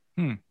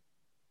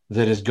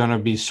that is going to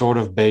be sort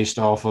of based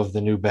off of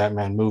the new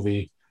Batman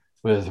movie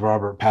with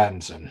Robert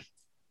Pattinson.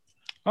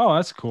 Oh,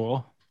 that's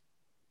cool.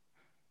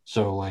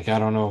 So, like, I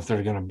don't know if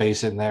they're going to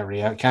base it in that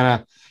reality.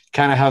 Kind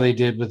of how they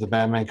did with the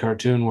Batman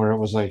cartoon, where it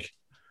was like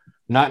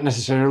not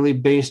necessarily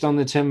based on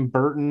the Tim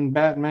Burton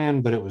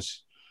Batman, but it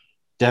was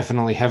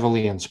definitely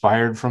heavily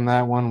inspired from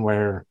that one,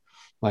 where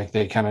like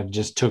they kind of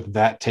just took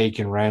that take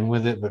and ran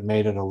with it, but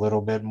made it a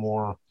little bit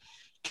more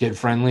kid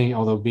friendly.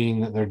 Although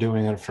being that they're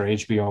doing it for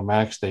HBO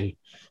Max, they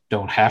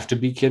don't have to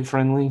be kid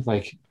friendly.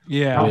 Like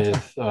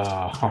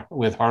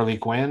with Harley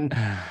Quinn.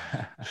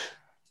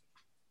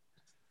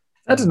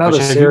 That's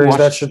another series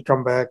that should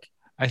come back.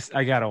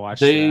 I gotta watch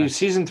that.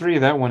 Season 3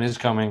 of that one is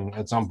coming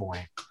at some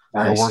point.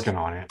 Nice. They're working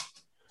on it.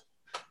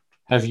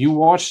 Have you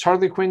watched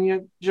Harley Quinn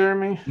yet,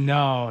 Jeremy?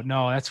 No,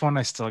 that's one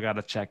I still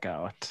gotta check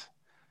out.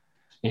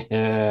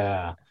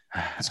 Yeah,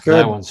 it's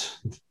good.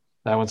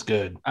 That one's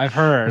good. I've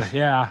heard.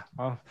 Yeah,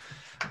 I'll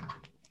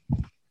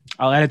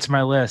add it to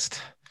my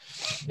list.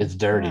 It's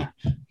dirty.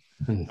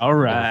 All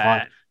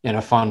right, in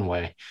a fun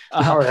way.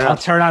 I'll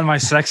turn on my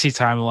sexy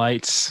time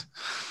lights.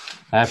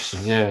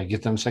 Absolutely, yeah.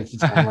 Get them sexy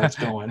time lights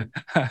going.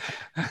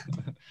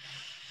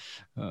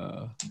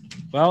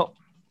 Well,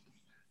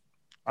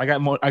 I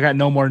got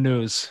no more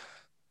news.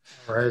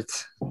 Right.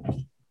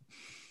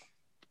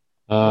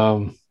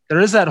 There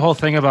is that whole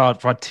thing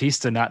about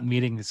Bautista not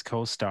meeting his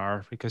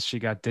co-star because she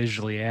got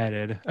digitally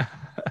added.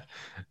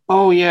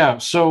 Oh yeah.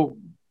 So,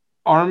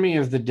 Army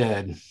of the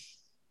Dead,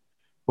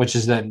 which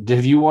is that?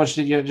 Have you watched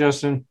it yet,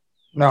 Justin?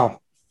 No.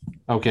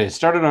 Okay, it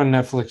started on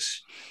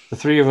Netflix. The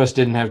three of us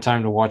didn't have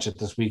time to watch it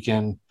this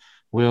weekend.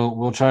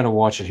 We'll try to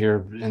watch it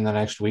here in the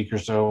next week or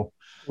so.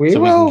 We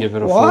can give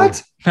it a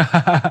what?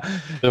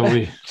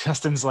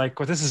 Justin's like,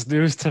 well, this is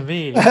news to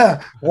me.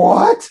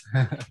 What?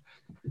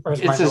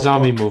 It's a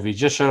zombie movie.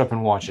 Just shut up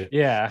and watch it.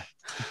 Yeah.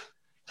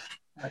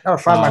 I gotta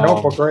find my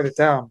notebook, write it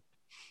down.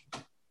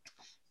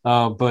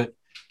 But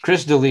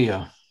Chris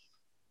D'Elia.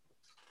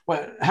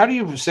 What? How do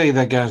you say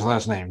that guy's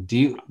last name?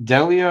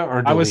 Delia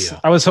or D'Elia?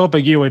 I was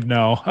hoping you would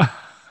know.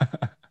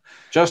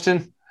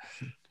 Justin?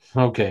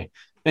 Okay.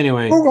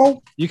 Anyway,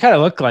 Google. You kind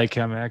of look like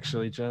him,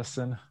 actually,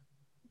 Justin.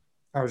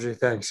 Oh, gee,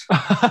 thanks.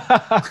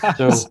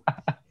 so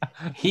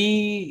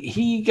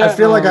he got. I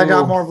feel like I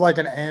got more of like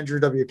an Andrew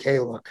WK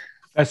look.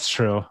 That's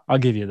true. I'll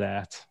give you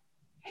that.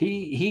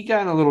 He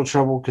got in a little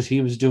trouble because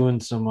he was doing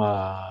some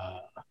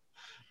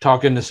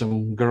talking to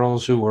some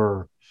girls who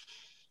were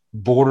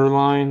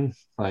borderline,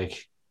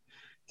 like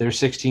they're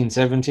 16,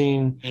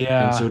 17.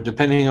 Yeah. And so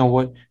depending on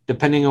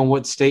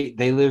what state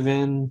they live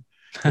in,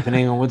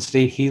 depending on what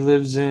state he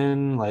lives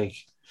in, like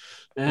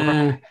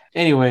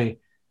anyway,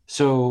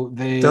 so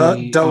they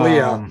D'Elia.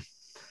 D'Elia?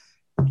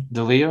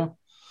 D'Elia.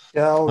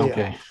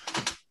 Okay.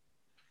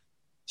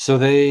 So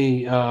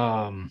they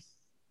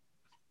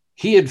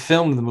he had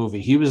filmed the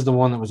movie. He was the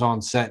one that was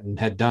on set and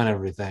had done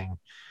everything.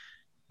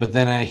 But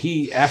then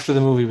after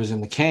the movie was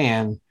in the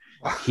can,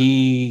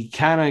 he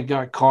kind of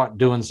got caught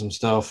doing some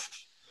stuff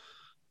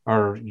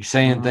or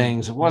saying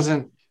things. It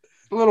wasn't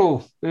a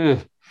little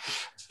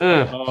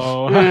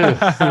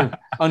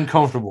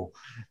uncomfortable.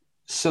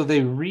 So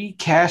they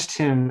recast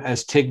him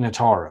as Tig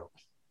Notaro,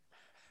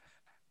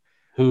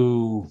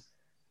 who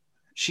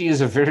she is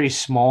a very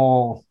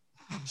small,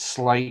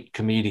 slight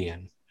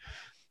comedian.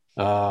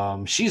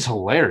 She's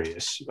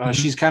hilarious.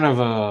 She's kind of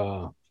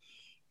a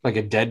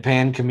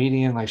deadpan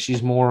comedian. Like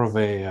she's more of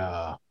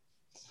a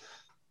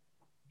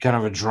kind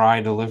of a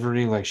dry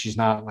delivery. Like she's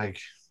not like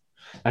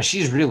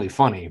she's really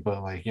funny,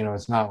 but like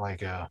it's not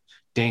like a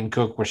Dane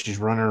Cook where she's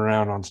running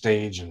around on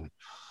stage and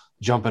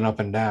jumping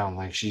up and down.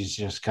 Like she's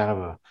just kind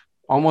of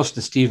almost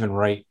a Stephen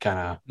Wright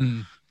kind of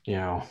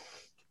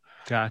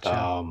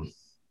Gotcha.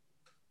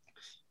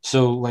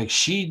 So like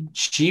she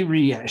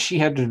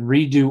had to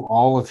redo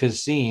all of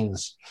his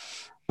scenes,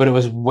 but it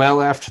was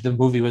well after the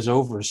movie was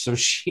over. So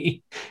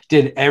she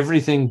did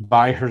everything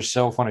by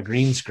herself on a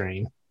green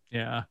screen.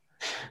 Yeah.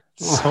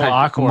 So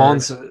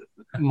awkward.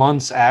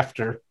 Months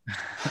after.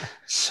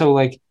 So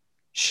like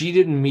she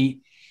didn't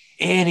meet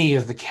any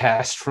of the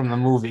cast from the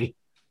movie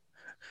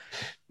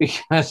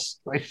because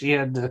like she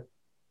had to.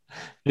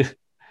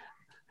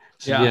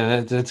 So, yeah,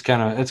 that's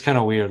kind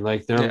of weird.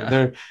 Like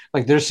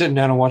they're sitting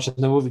down and watching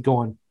the movie,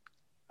 going,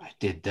 "I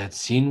did that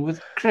scene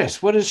with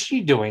Chris. What is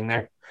she doing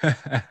there?"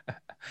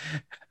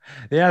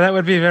 Yeah, that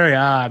would be very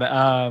odd.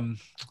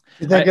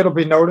 You think it'll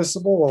be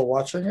noticeable while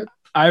watching it?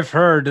 I've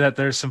heard that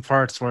there's some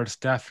parts where it's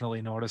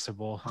definitely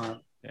noticeable. Huh.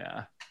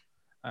 Yeah,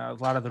 a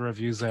lot of the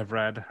reviews I've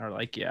read are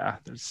like, yeah,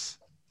 there's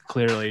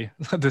clearly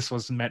this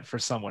was meant for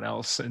someone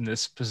else in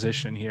this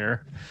position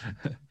here.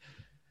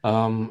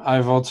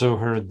 I've also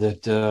heard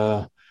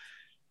that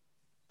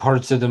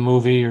parts of the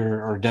movie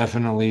or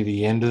definitely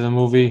the end of the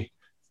movie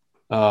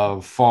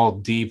fall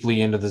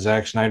deeply into the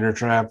Zack Snyder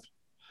trap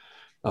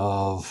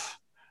of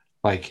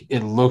like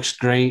it looks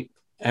great,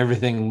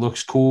 everything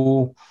looks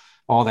cool,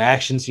 all the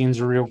action scenes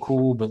are real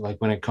cool, but like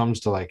when it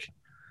comes to like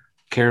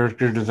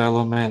character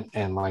development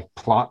and like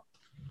plot,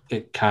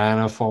 it kind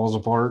of falls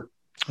apart.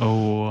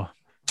 Oh,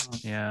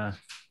 yeah,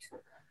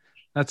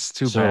 that's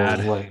too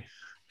bad. Like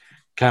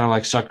kind of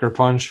like Sucker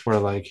Punch, where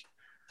like,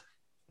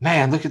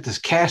 man, look at this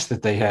cast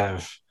that they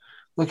have.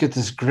 Look at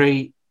this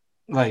great,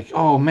 like,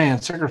 oh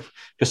man,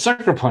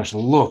 Sucker Punch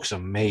looks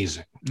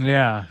amazing.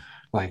 Yeah.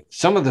 Like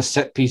some of the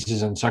set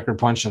pieces in Sucker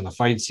Punch and the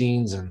fight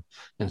scenes and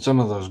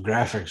some of those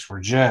graphics were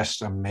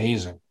just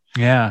amazing.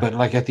 Yeah. But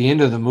like at the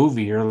end of the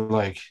movie, you're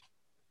like,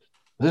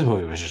 this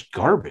movie was just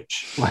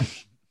garbage. Like,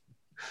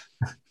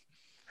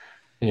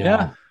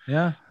 yeah,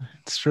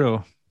 it's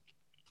true.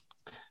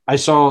 I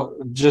saw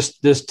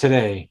just this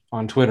today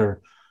on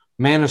Twitter,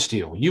 Man of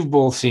Steel. You've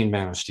both seen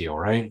Man of Steel,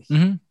 right?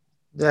 Mm-hmm.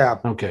 Yeah.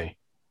 Okay.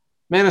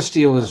 Man of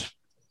Steel is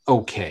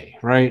okay,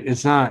 right?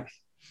 It's not.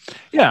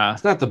 Yeah.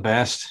 It's not the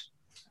best.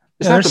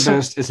 It's not the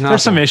best. It's not.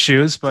 There's some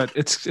issues, but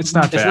it's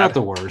not bad. It's not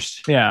the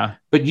worst. Yeah.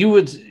 But you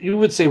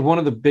would say one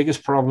of the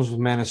biggest problems with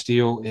Man of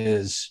Steel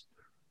is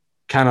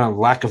kind of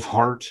lack of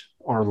heart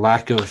or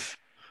lack of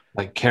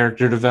like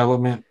character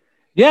development.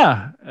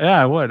 Yeah. Yeah,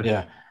 I would.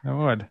 Yeah. I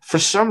would. For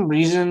some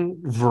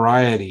reason,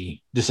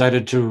 Variety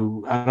decided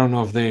to, I don't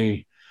know if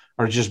they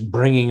are just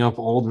bringing up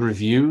old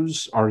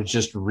reviews or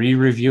just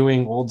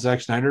re-reviewing old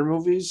Zack Snyder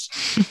movies,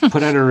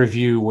 put out a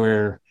review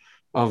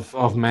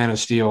of Man of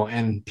Steel,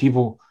 and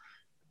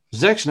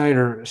Zack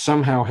Snyder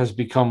somehow has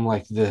become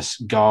like this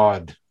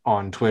god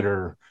on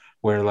Twitter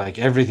where like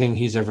everything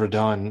he's ever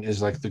done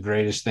is like the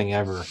greatest thing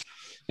ever.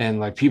 And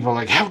like people are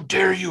like, how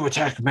dare you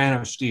attack Man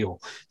of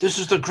Steel? This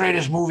is the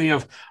greatest movie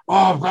of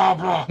blah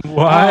blah.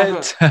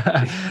 What? Blah,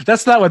 blah.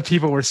 That's not what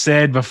people were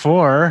saying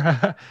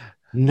before.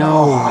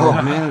 No,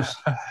 Man of,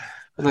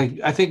 like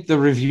I think the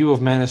review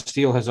of Man of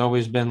Steel has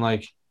always been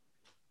like,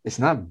 it's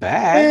not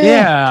bad.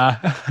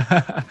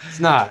 Yeah, it's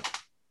not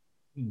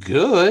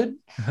good.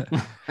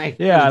 Like,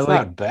 yeah, it's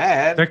not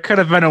bad. There could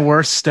have been a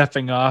worse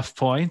stepping off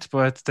point,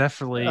 but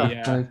definitely.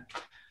 Yeah.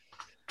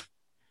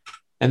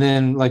 And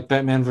then like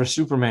Batman vs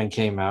Superman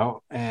came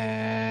out,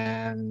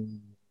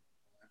 and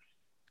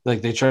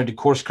like they tried to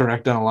course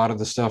correct on a lot of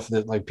the stuff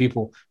that like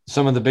people,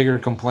 some of the bigger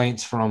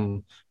complaints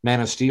from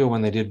Man of Steel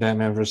when they did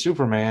Batman vs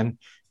Superman,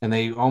 and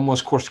they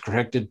almost course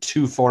corrected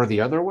too far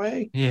the other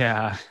way.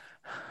 Yeah.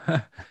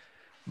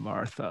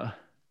 Martha.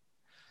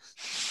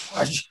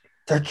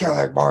 They're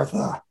killing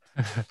Martha.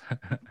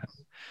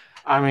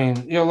 I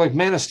mean, like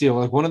Man of Steel,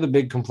 like one of the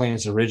big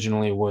complaints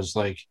originally was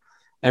like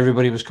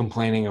everybody was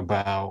complaining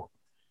about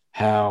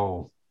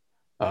how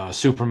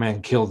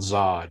Superman killed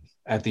Zod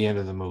at the end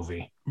of the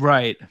movie.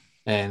 Right.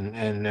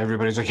 And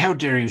everybody's like, how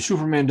dare you?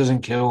 Superman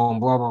doesn't kill and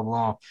blah, blah,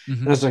 blah.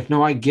 Mm-hmm. And it's like,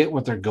 no, I get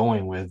what they're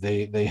going with.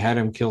 They had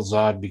him kill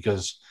Zod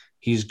because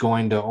he's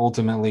going to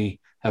ultimately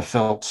have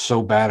felt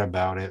so bad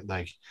about it.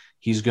 Like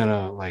he's going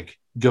to like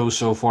go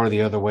so far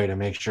the other way to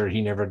make sure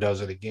he never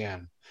does it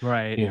again.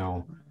 Right.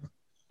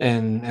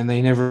 And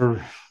they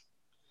never,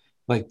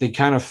 like they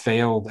kind of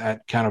failed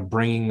at kind of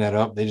bringing that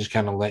up. They just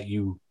kind of let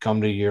you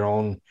come to your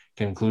own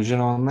conclusion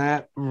on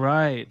that.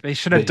 Right. They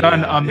should have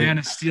done a Man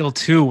of Steel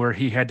 2 where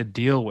he had to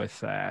deal with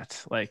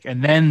that. Like,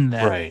 and then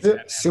that.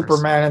 Right.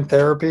 Superman in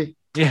therapy.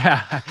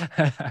 Yeah.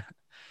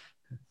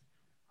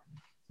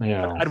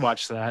 I'd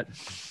watch that.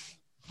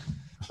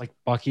 Like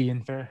Bucky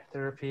in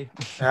therapy.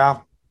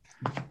 Yeah.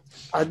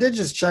 I did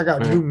just check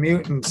out New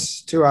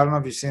Mutants too. I don't know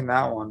if you've seen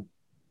that one.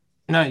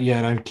 Not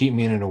yet. I keep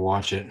meaning to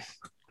watch it.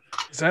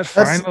 Is that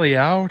finally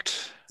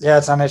out? Yeah,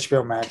 it's on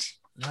HBO Max.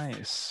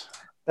 Nice.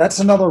 That's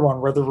another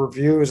one where the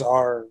reviews there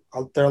are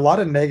a lot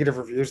of negative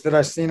reviews that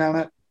I've seen on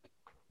it.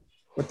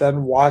 But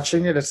then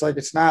watching it, it's like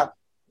it's not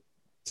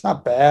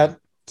bad.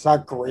 It's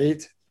not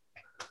great.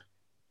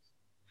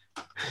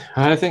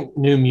 I think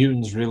New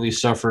Mutants really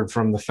suffered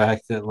from the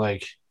fact that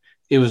like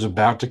it was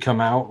about to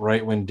come out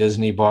right when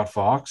Disney bought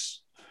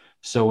Fox.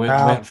 So it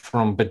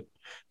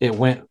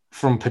went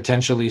from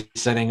potentially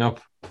setting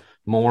up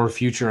more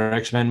future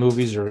X-Men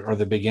movies or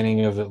the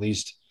beginning of at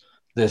least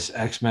this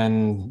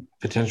X-Men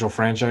potential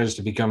franchise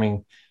to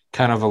becoming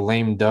kind of a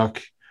lame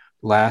duck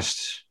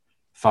last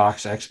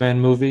Fox X-Men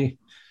movie.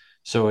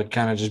 So it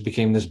kind of just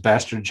became this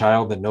bastard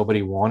child that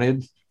nobody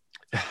wanted.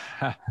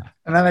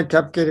 And then it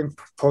kept getting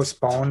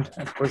postponed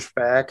and pushed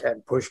back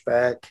and pushed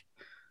back.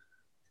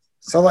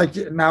 So like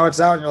now it's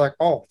out and you're like,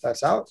 oh,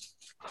 that's out.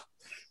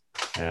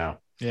 Yeah.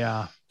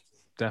 Yeah,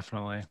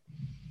 definitely.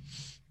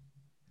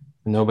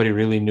 Nobody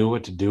really knew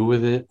what to do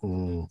with it.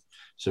 And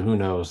so who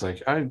knows?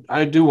 Like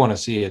I do want to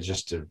see it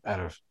just out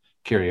of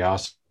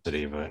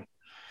curiosity, but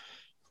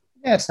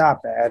yeah, it's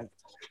not bad.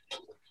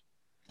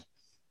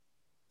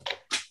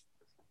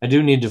 I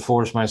do need to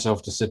force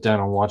myself to sit down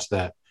and watch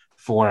that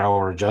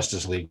 4-hour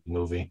Justice League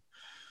movie.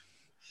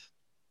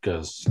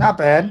 Because not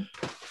bad.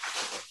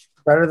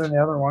 Better than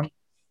the other one.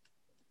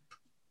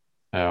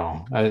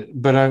 Oh,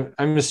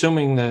 I'm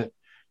assuming that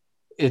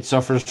it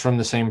suffers from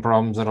the same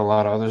problems that a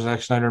lot of other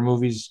Zack Snyder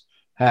movies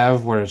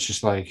have, where it's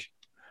just like,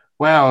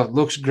 wow, it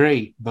looks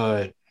great,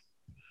 but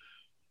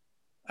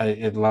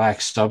it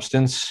lacks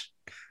substance.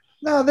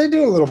 No, they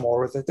do a little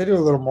more with it. They do a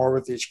little more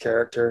with each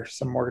character,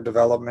 some more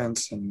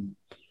developments, and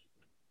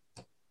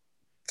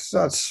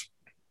so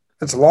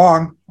it's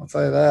long. I'll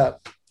tell you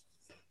that.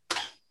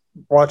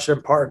 Watch it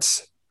in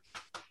parts.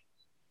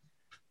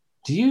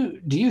 Do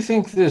you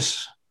think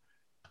this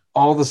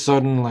all of a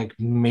sudden like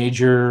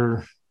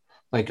major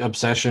like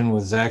obsession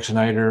with Zack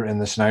Snyder and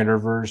the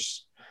Snyderverse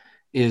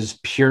is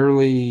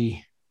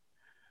purely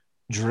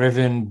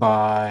driven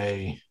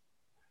by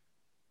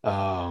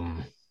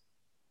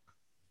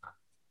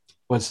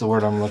what's the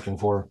word I'm looking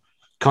for?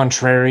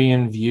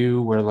 Contrarian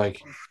view, where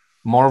like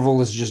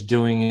Marvel is just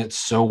doing it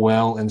so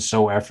well and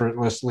so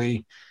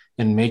effortlessly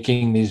and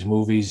making these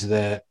movies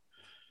that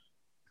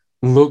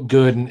look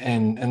good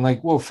and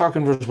like, well,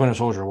 Falcon vs. Winter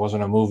Soldier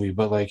wasn't a movie,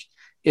 but like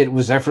it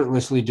was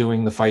effortlessly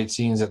doing the fight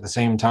scenes at the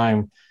same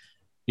time,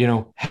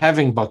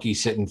 having Bucky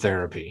sit in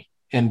therapy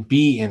and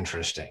be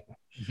interesting.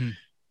 Mm-hmm.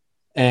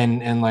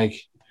 And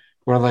like,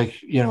 we're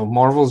like,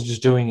 Marvel's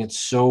just doing it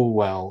so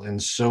well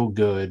and so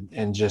good.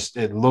 And just,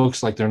 it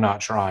looks like they're not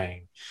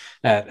trying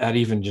at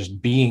even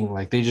just being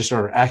like, they just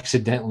are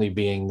accidentally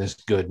being this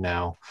good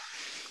now,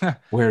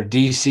 where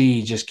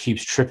DC just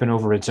keeps tripping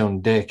over its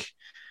own dick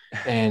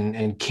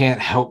and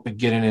can't help but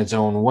get in its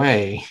own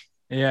way.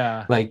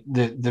 Yeah. Like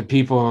the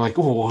people are like,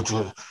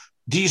 oh,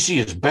 DC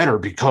is better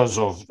because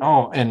of,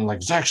 and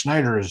like Zack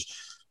Snyder is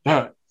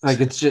like,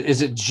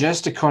 is it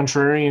just a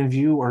contrarian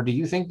view, or do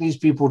you think these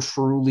people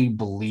truly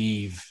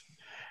believe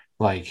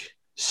like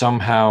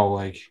somehow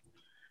like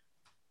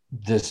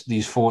this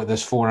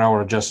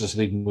 4-hour Justice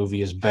League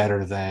movie is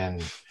better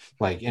than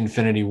like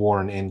Infinity War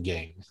and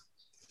Endgame?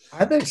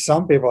 I think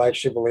some people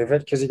actually believe it,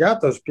 because you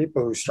got those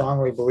people who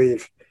strongly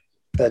believe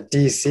that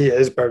DC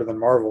is better than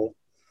Marvel.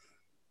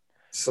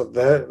 So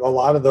that a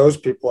lot of those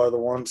people are the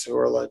ones who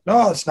are like,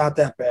 no, it's not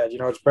that bad.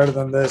 It's better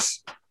than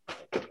this.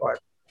 But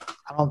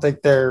I don't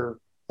think they're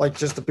like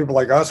just the people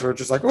like us who are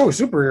just like, oh,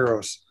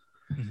 superheroes.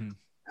 Mm-hmm.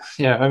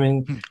 Yeah, I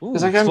mean,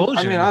 because like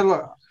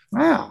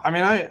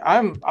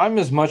I'm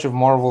as much of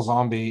Marvel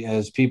zombie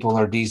as people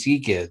are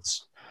DC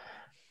kids,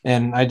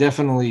 and I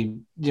definitely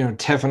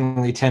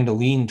tend to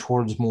lean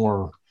towards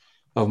more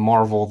of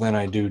Marvel than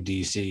I do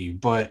DC,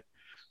 but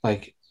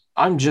like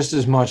I'm just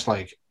as much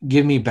like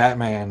give me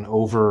Batman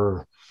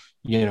over,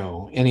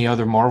 any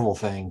other Marvel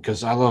thing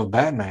because I love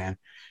Batman.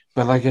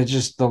 But like I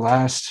just the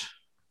last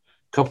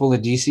couple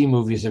of DC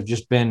movies have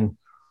just been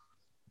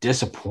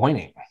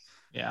disappointing.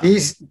 Yeah.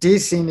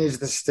 DC needs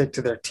to stick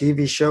to their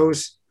TV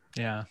shows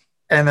Yeah.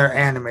 and their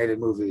animated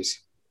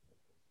movies.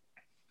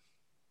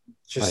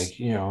 Just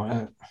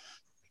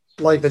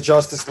like the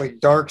Justice League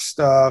Dark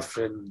stuff,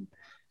 and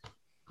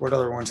what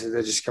other ones did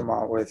they just come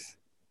out with?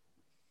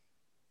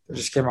 They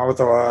just came out with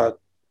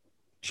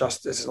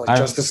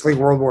Justice League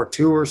World War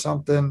II or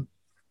something.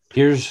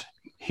 Here's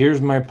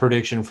my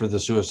prediction for the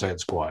Suicide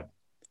Squad.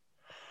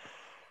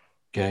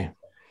 Okay.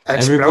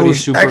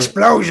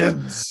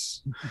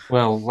 Explosions.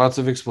 Well, lots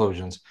of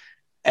explosions.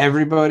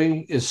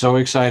 Everybody is so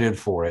excited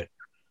for it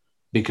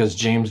because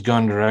James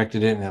Gunn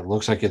directed it and it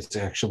looks like it's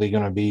actually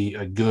going to be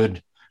a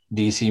good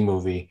DC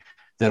movie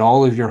that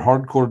all of your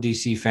hardcore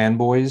DC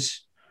fanboys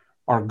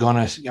are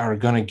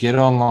gonna get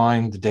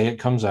online the day it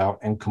comes out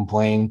and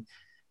complain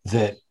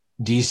that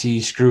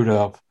DC screwed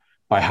up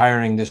by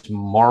hiring this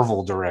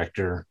Marvel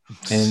director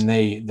and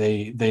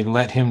they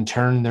let him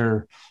turn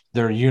their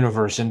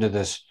universe into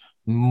this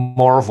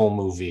Marvel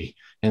movie.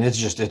 And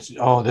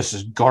this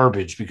is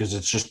garbage because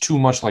it's just too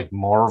much like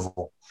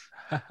Marvel.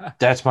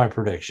 That's my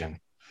prediction.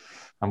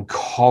 I'm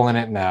calling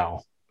it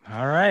now.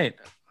 All right.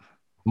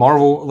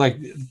 Marvel, like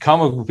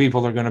comic book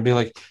people are going to be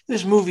like,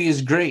 this movie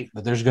is great,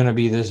 but there's going to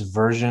be this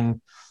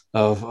version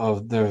of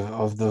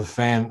the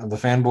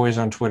fanboys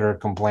on Twitter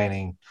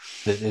complaining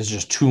that is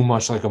just too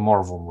much like a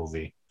Marvel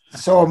movie.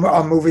 So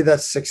a movie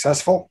that's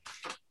successful.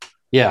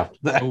 Yeah.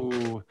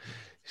 Ooh,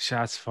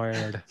 shots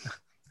fired.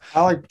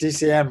 I like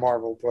DC and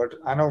Marvel, but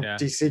I know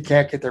DC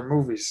can't get their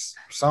movies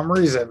for some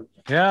reason.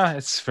 Yeah,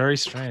 it's very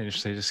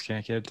strange. They just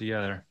can't get it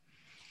together.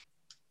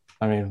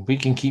 I mean, we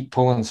can keep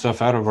pulling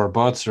stuff out of our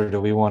butts, or do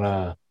we want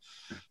to?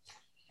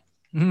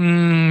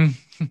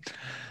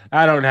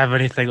 I don't have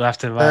anything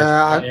left in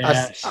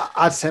my.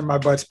 I'd say my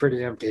butt's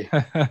pretty empty.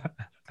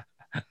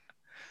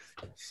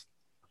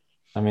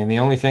 I mean, the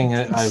only thing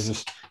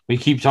we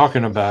keep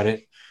talking about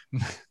it,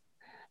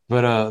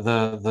 but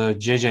the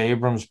J.J.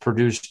 Abrams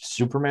produced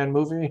Superman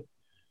movie.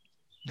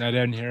 I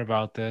didn't hear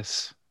about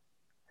this.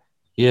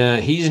 Yeah,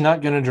 he's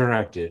not going to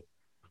direct it.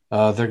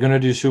 They're going to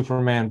do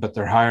Superman, but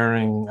they're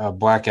hiring a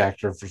black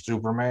actor for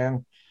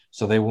Superman.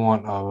 So they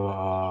want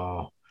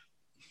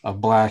a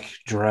black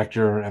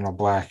director and a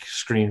black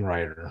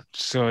screenwriter.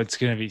 So it's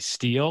going to be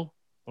Steel,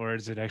 or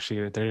is it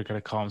actually they're going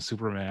to call him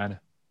Superman?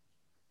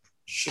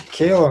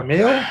 Shaquille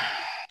O'Neal?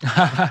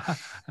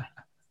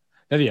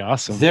 That'd be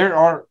awesome.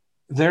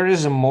 There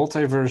is a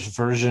multiverse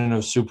version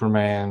of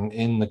Superman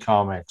in the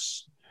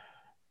comics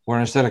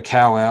where instead of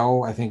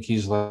Kal-El, I think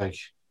he's like,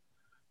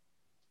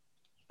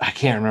 I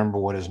can't remember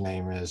what his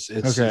name is.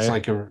 It's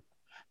like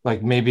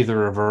maybe the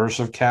reverse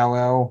of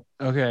Kal-El.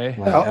 Okay.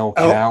 Like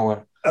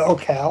El-Kal.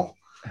 El-Kal.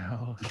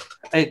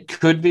 It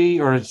could be,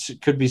 or it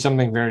could be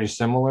something very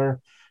similar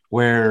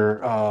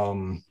where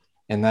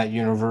in that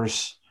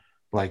universe,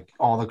 like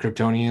all the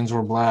Kryptonians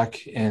were black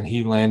and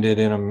he landed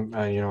in,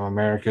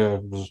 America,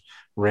 was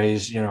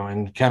raised,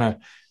 and kind of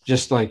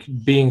just like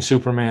being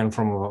Superman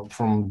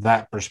from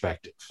that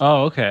perspective.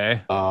 Oh,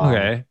 okay.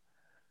 Okay.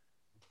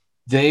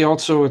 They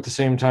also at the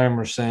same time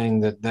are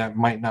saying that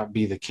might not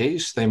be the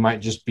case. They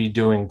might just be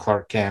doing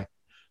Clark Kent,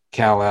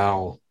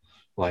 Kal-El,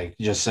 like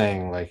just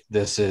saying like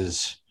this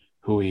is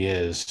who he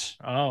is.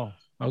 Oh,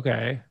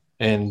 okay.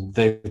 And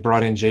they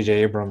brought in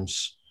J.J.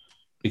 Abrams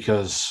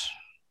because,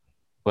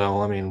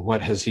 well, I mean,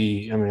 what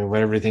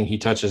everything he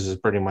touches is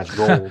pretty much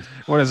gold.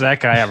 What has that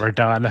guy ever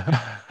done?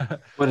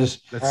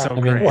 That's so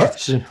great.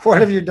 What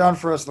have you done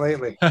for us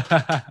lately?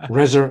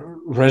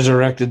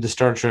 Resurrected the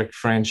Star Trek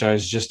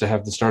franchise just to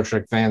have the Star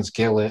Trek fans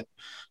kill it.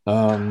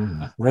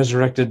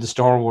 Resurrected the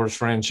Star Wars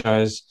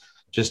franchise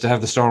just to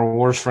have the Star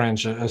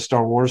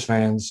Wars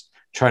fans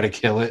try to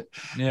kill it.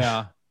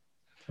 Yeah.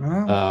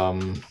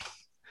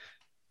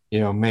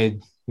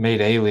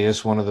 Made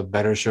Alias one of the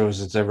better shows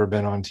that's ever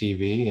been on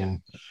TV,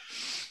 and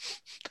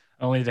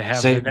only to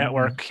have the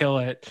network kill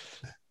it.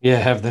 Yeah,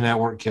 have the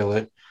network kill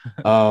it.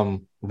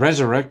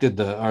 Resurrected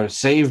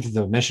saved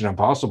the Mission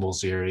Impossible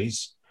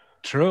series.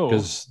 True,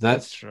 because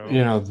that's true.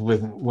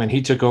 When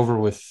he took over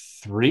with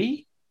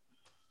 3.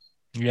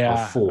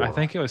 Yeah, 4. I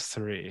think it was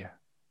 3.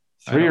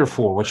 3 or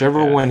 4,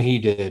 whichever one he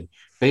did,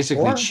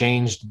 basically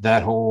changed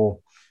that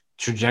whole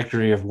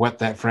trajectory of what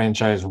that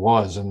franchise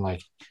was, and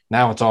like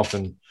now it's off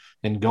and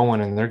going,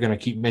 and they're going to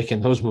keep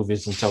making those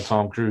movies until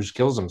Tom Cruise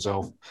kills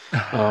himself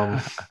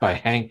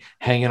by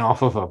hanging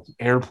off of an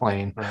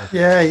airplane.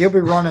 Yeah, he'll be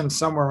running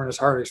somewhere when his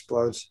heart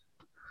explodes.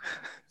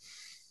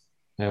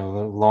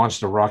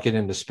 Launched a rocket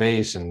into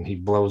space and he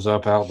blows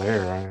up out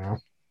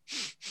there.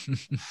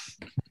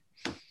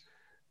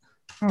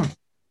 I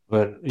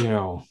don't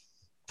know.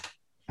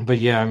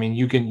 But yeah, I mean,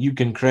 you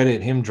can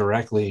credit him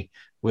directly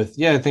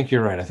with, I think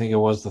you're right. I think it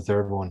was the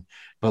third one,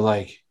 but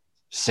like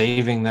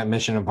saving that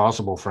Mission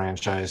Impossible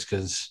franchise,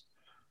 because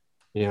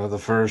the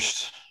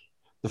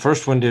The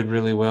first one did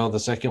really well. The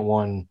second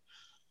one,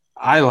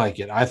 I like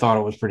it. I thought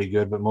it was pretty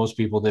good, but most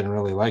people didn't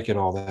really like it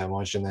all that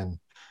much. And then,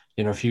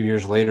 a few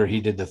years later, he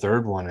did the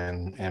third one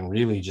and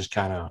really just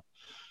kind of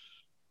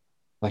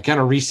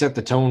reset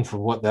the tone for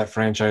what that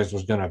franchise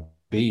was going to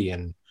be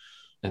and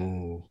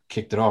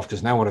kicked it off.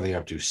 Because now what are they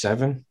up to?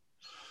 7?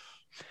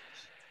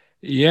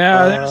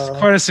 Yeah, that's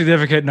quite a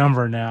significant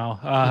number now.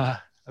 I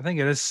think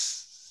it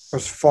is.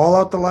 Was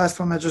Fallout the last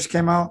one that just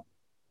came out?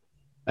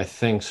 I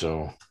think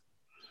so.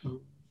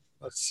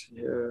 Let's see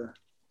here.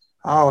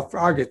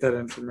 I'll get that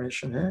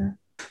information here.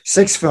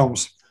 6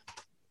 films.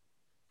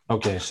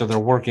 Okay, so they're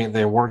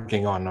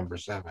working on number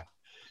 7.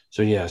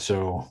 So you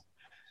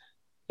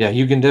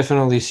can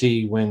definitely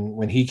see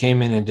when he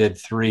came in and did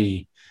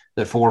 3,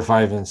 that 4,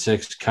 5, and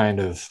 6 kind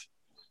of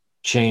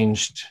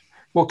changed.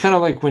 Well, kind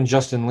of like when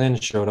Justin Lin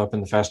showed up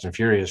in the Fast and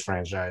Furious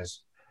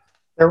franchise.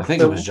 I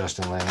think it was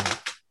Justin Lin.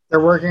 They're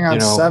working on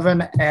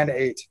 7 and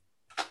 8.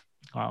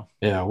 Wow.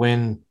 Yeah,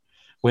 when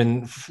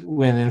in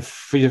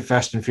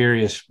Fast and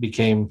Furious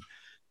became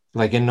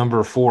like in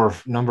number 4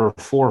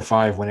 or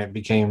 5, when it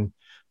became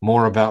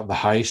more about the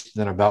heist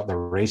than about the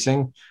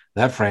racing,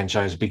 that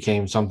franchise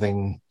became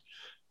something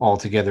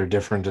altogether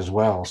different as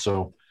well.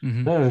 So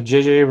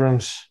J.J.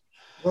 Abrams.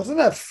 Wasn't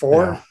that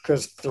 4?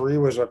 Because 3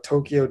 was a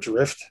Tokyo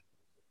Drift.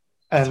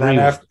 And 3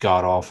 was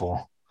god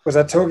awful. Was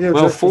that Tokyo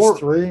Drift 4, was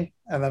 3?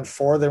 And then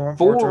 4, they went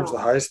more towards the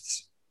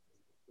heists?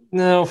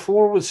 No,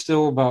 4 was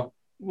still about,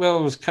 it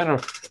was kind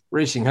of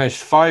racing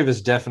heist. 5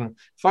 is definite.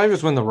 5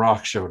 is when The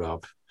Rock showed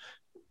up.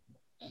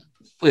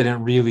 And it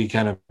really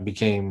kind of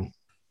became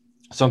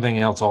something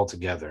else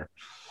altogether.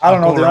 I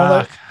don't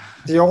know.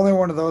 The only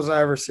one of those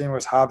I ever seen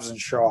was Hobbs and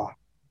Shaw.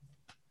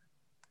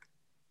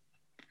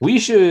 We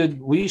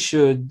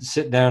should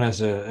sit down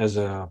as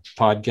a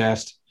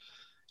podcast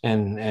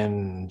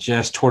and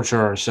just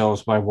torture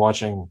ourselves by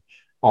watching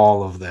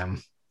all of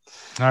them.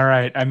 All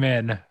right, I'm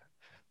in.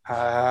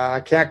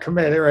 I can't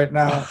commit it right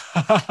now.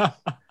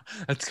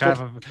 That's kind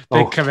of a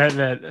big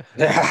commitment.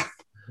 Yeah.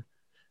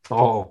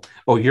 Oh,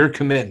 you're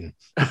committing.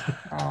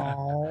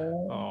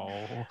 Oh.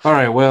 All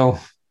right.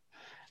 Well,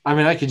 I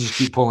mean, I could just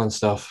keep pulling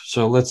stuff.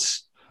 So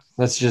let's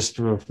just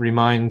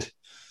remind,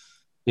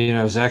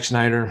 Zack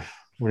Snyder,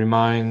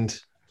 remind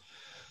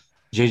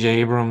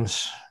J.J.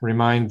 Abrams,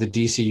 remind the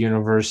DC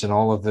universe and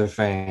all of their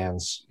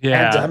fans.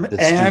 Yeah.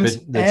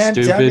 And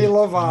Demi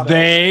Lovato.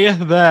 They,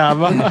 them.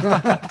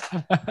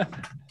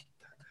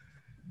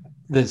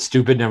 That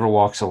stupid never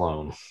walks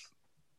alone.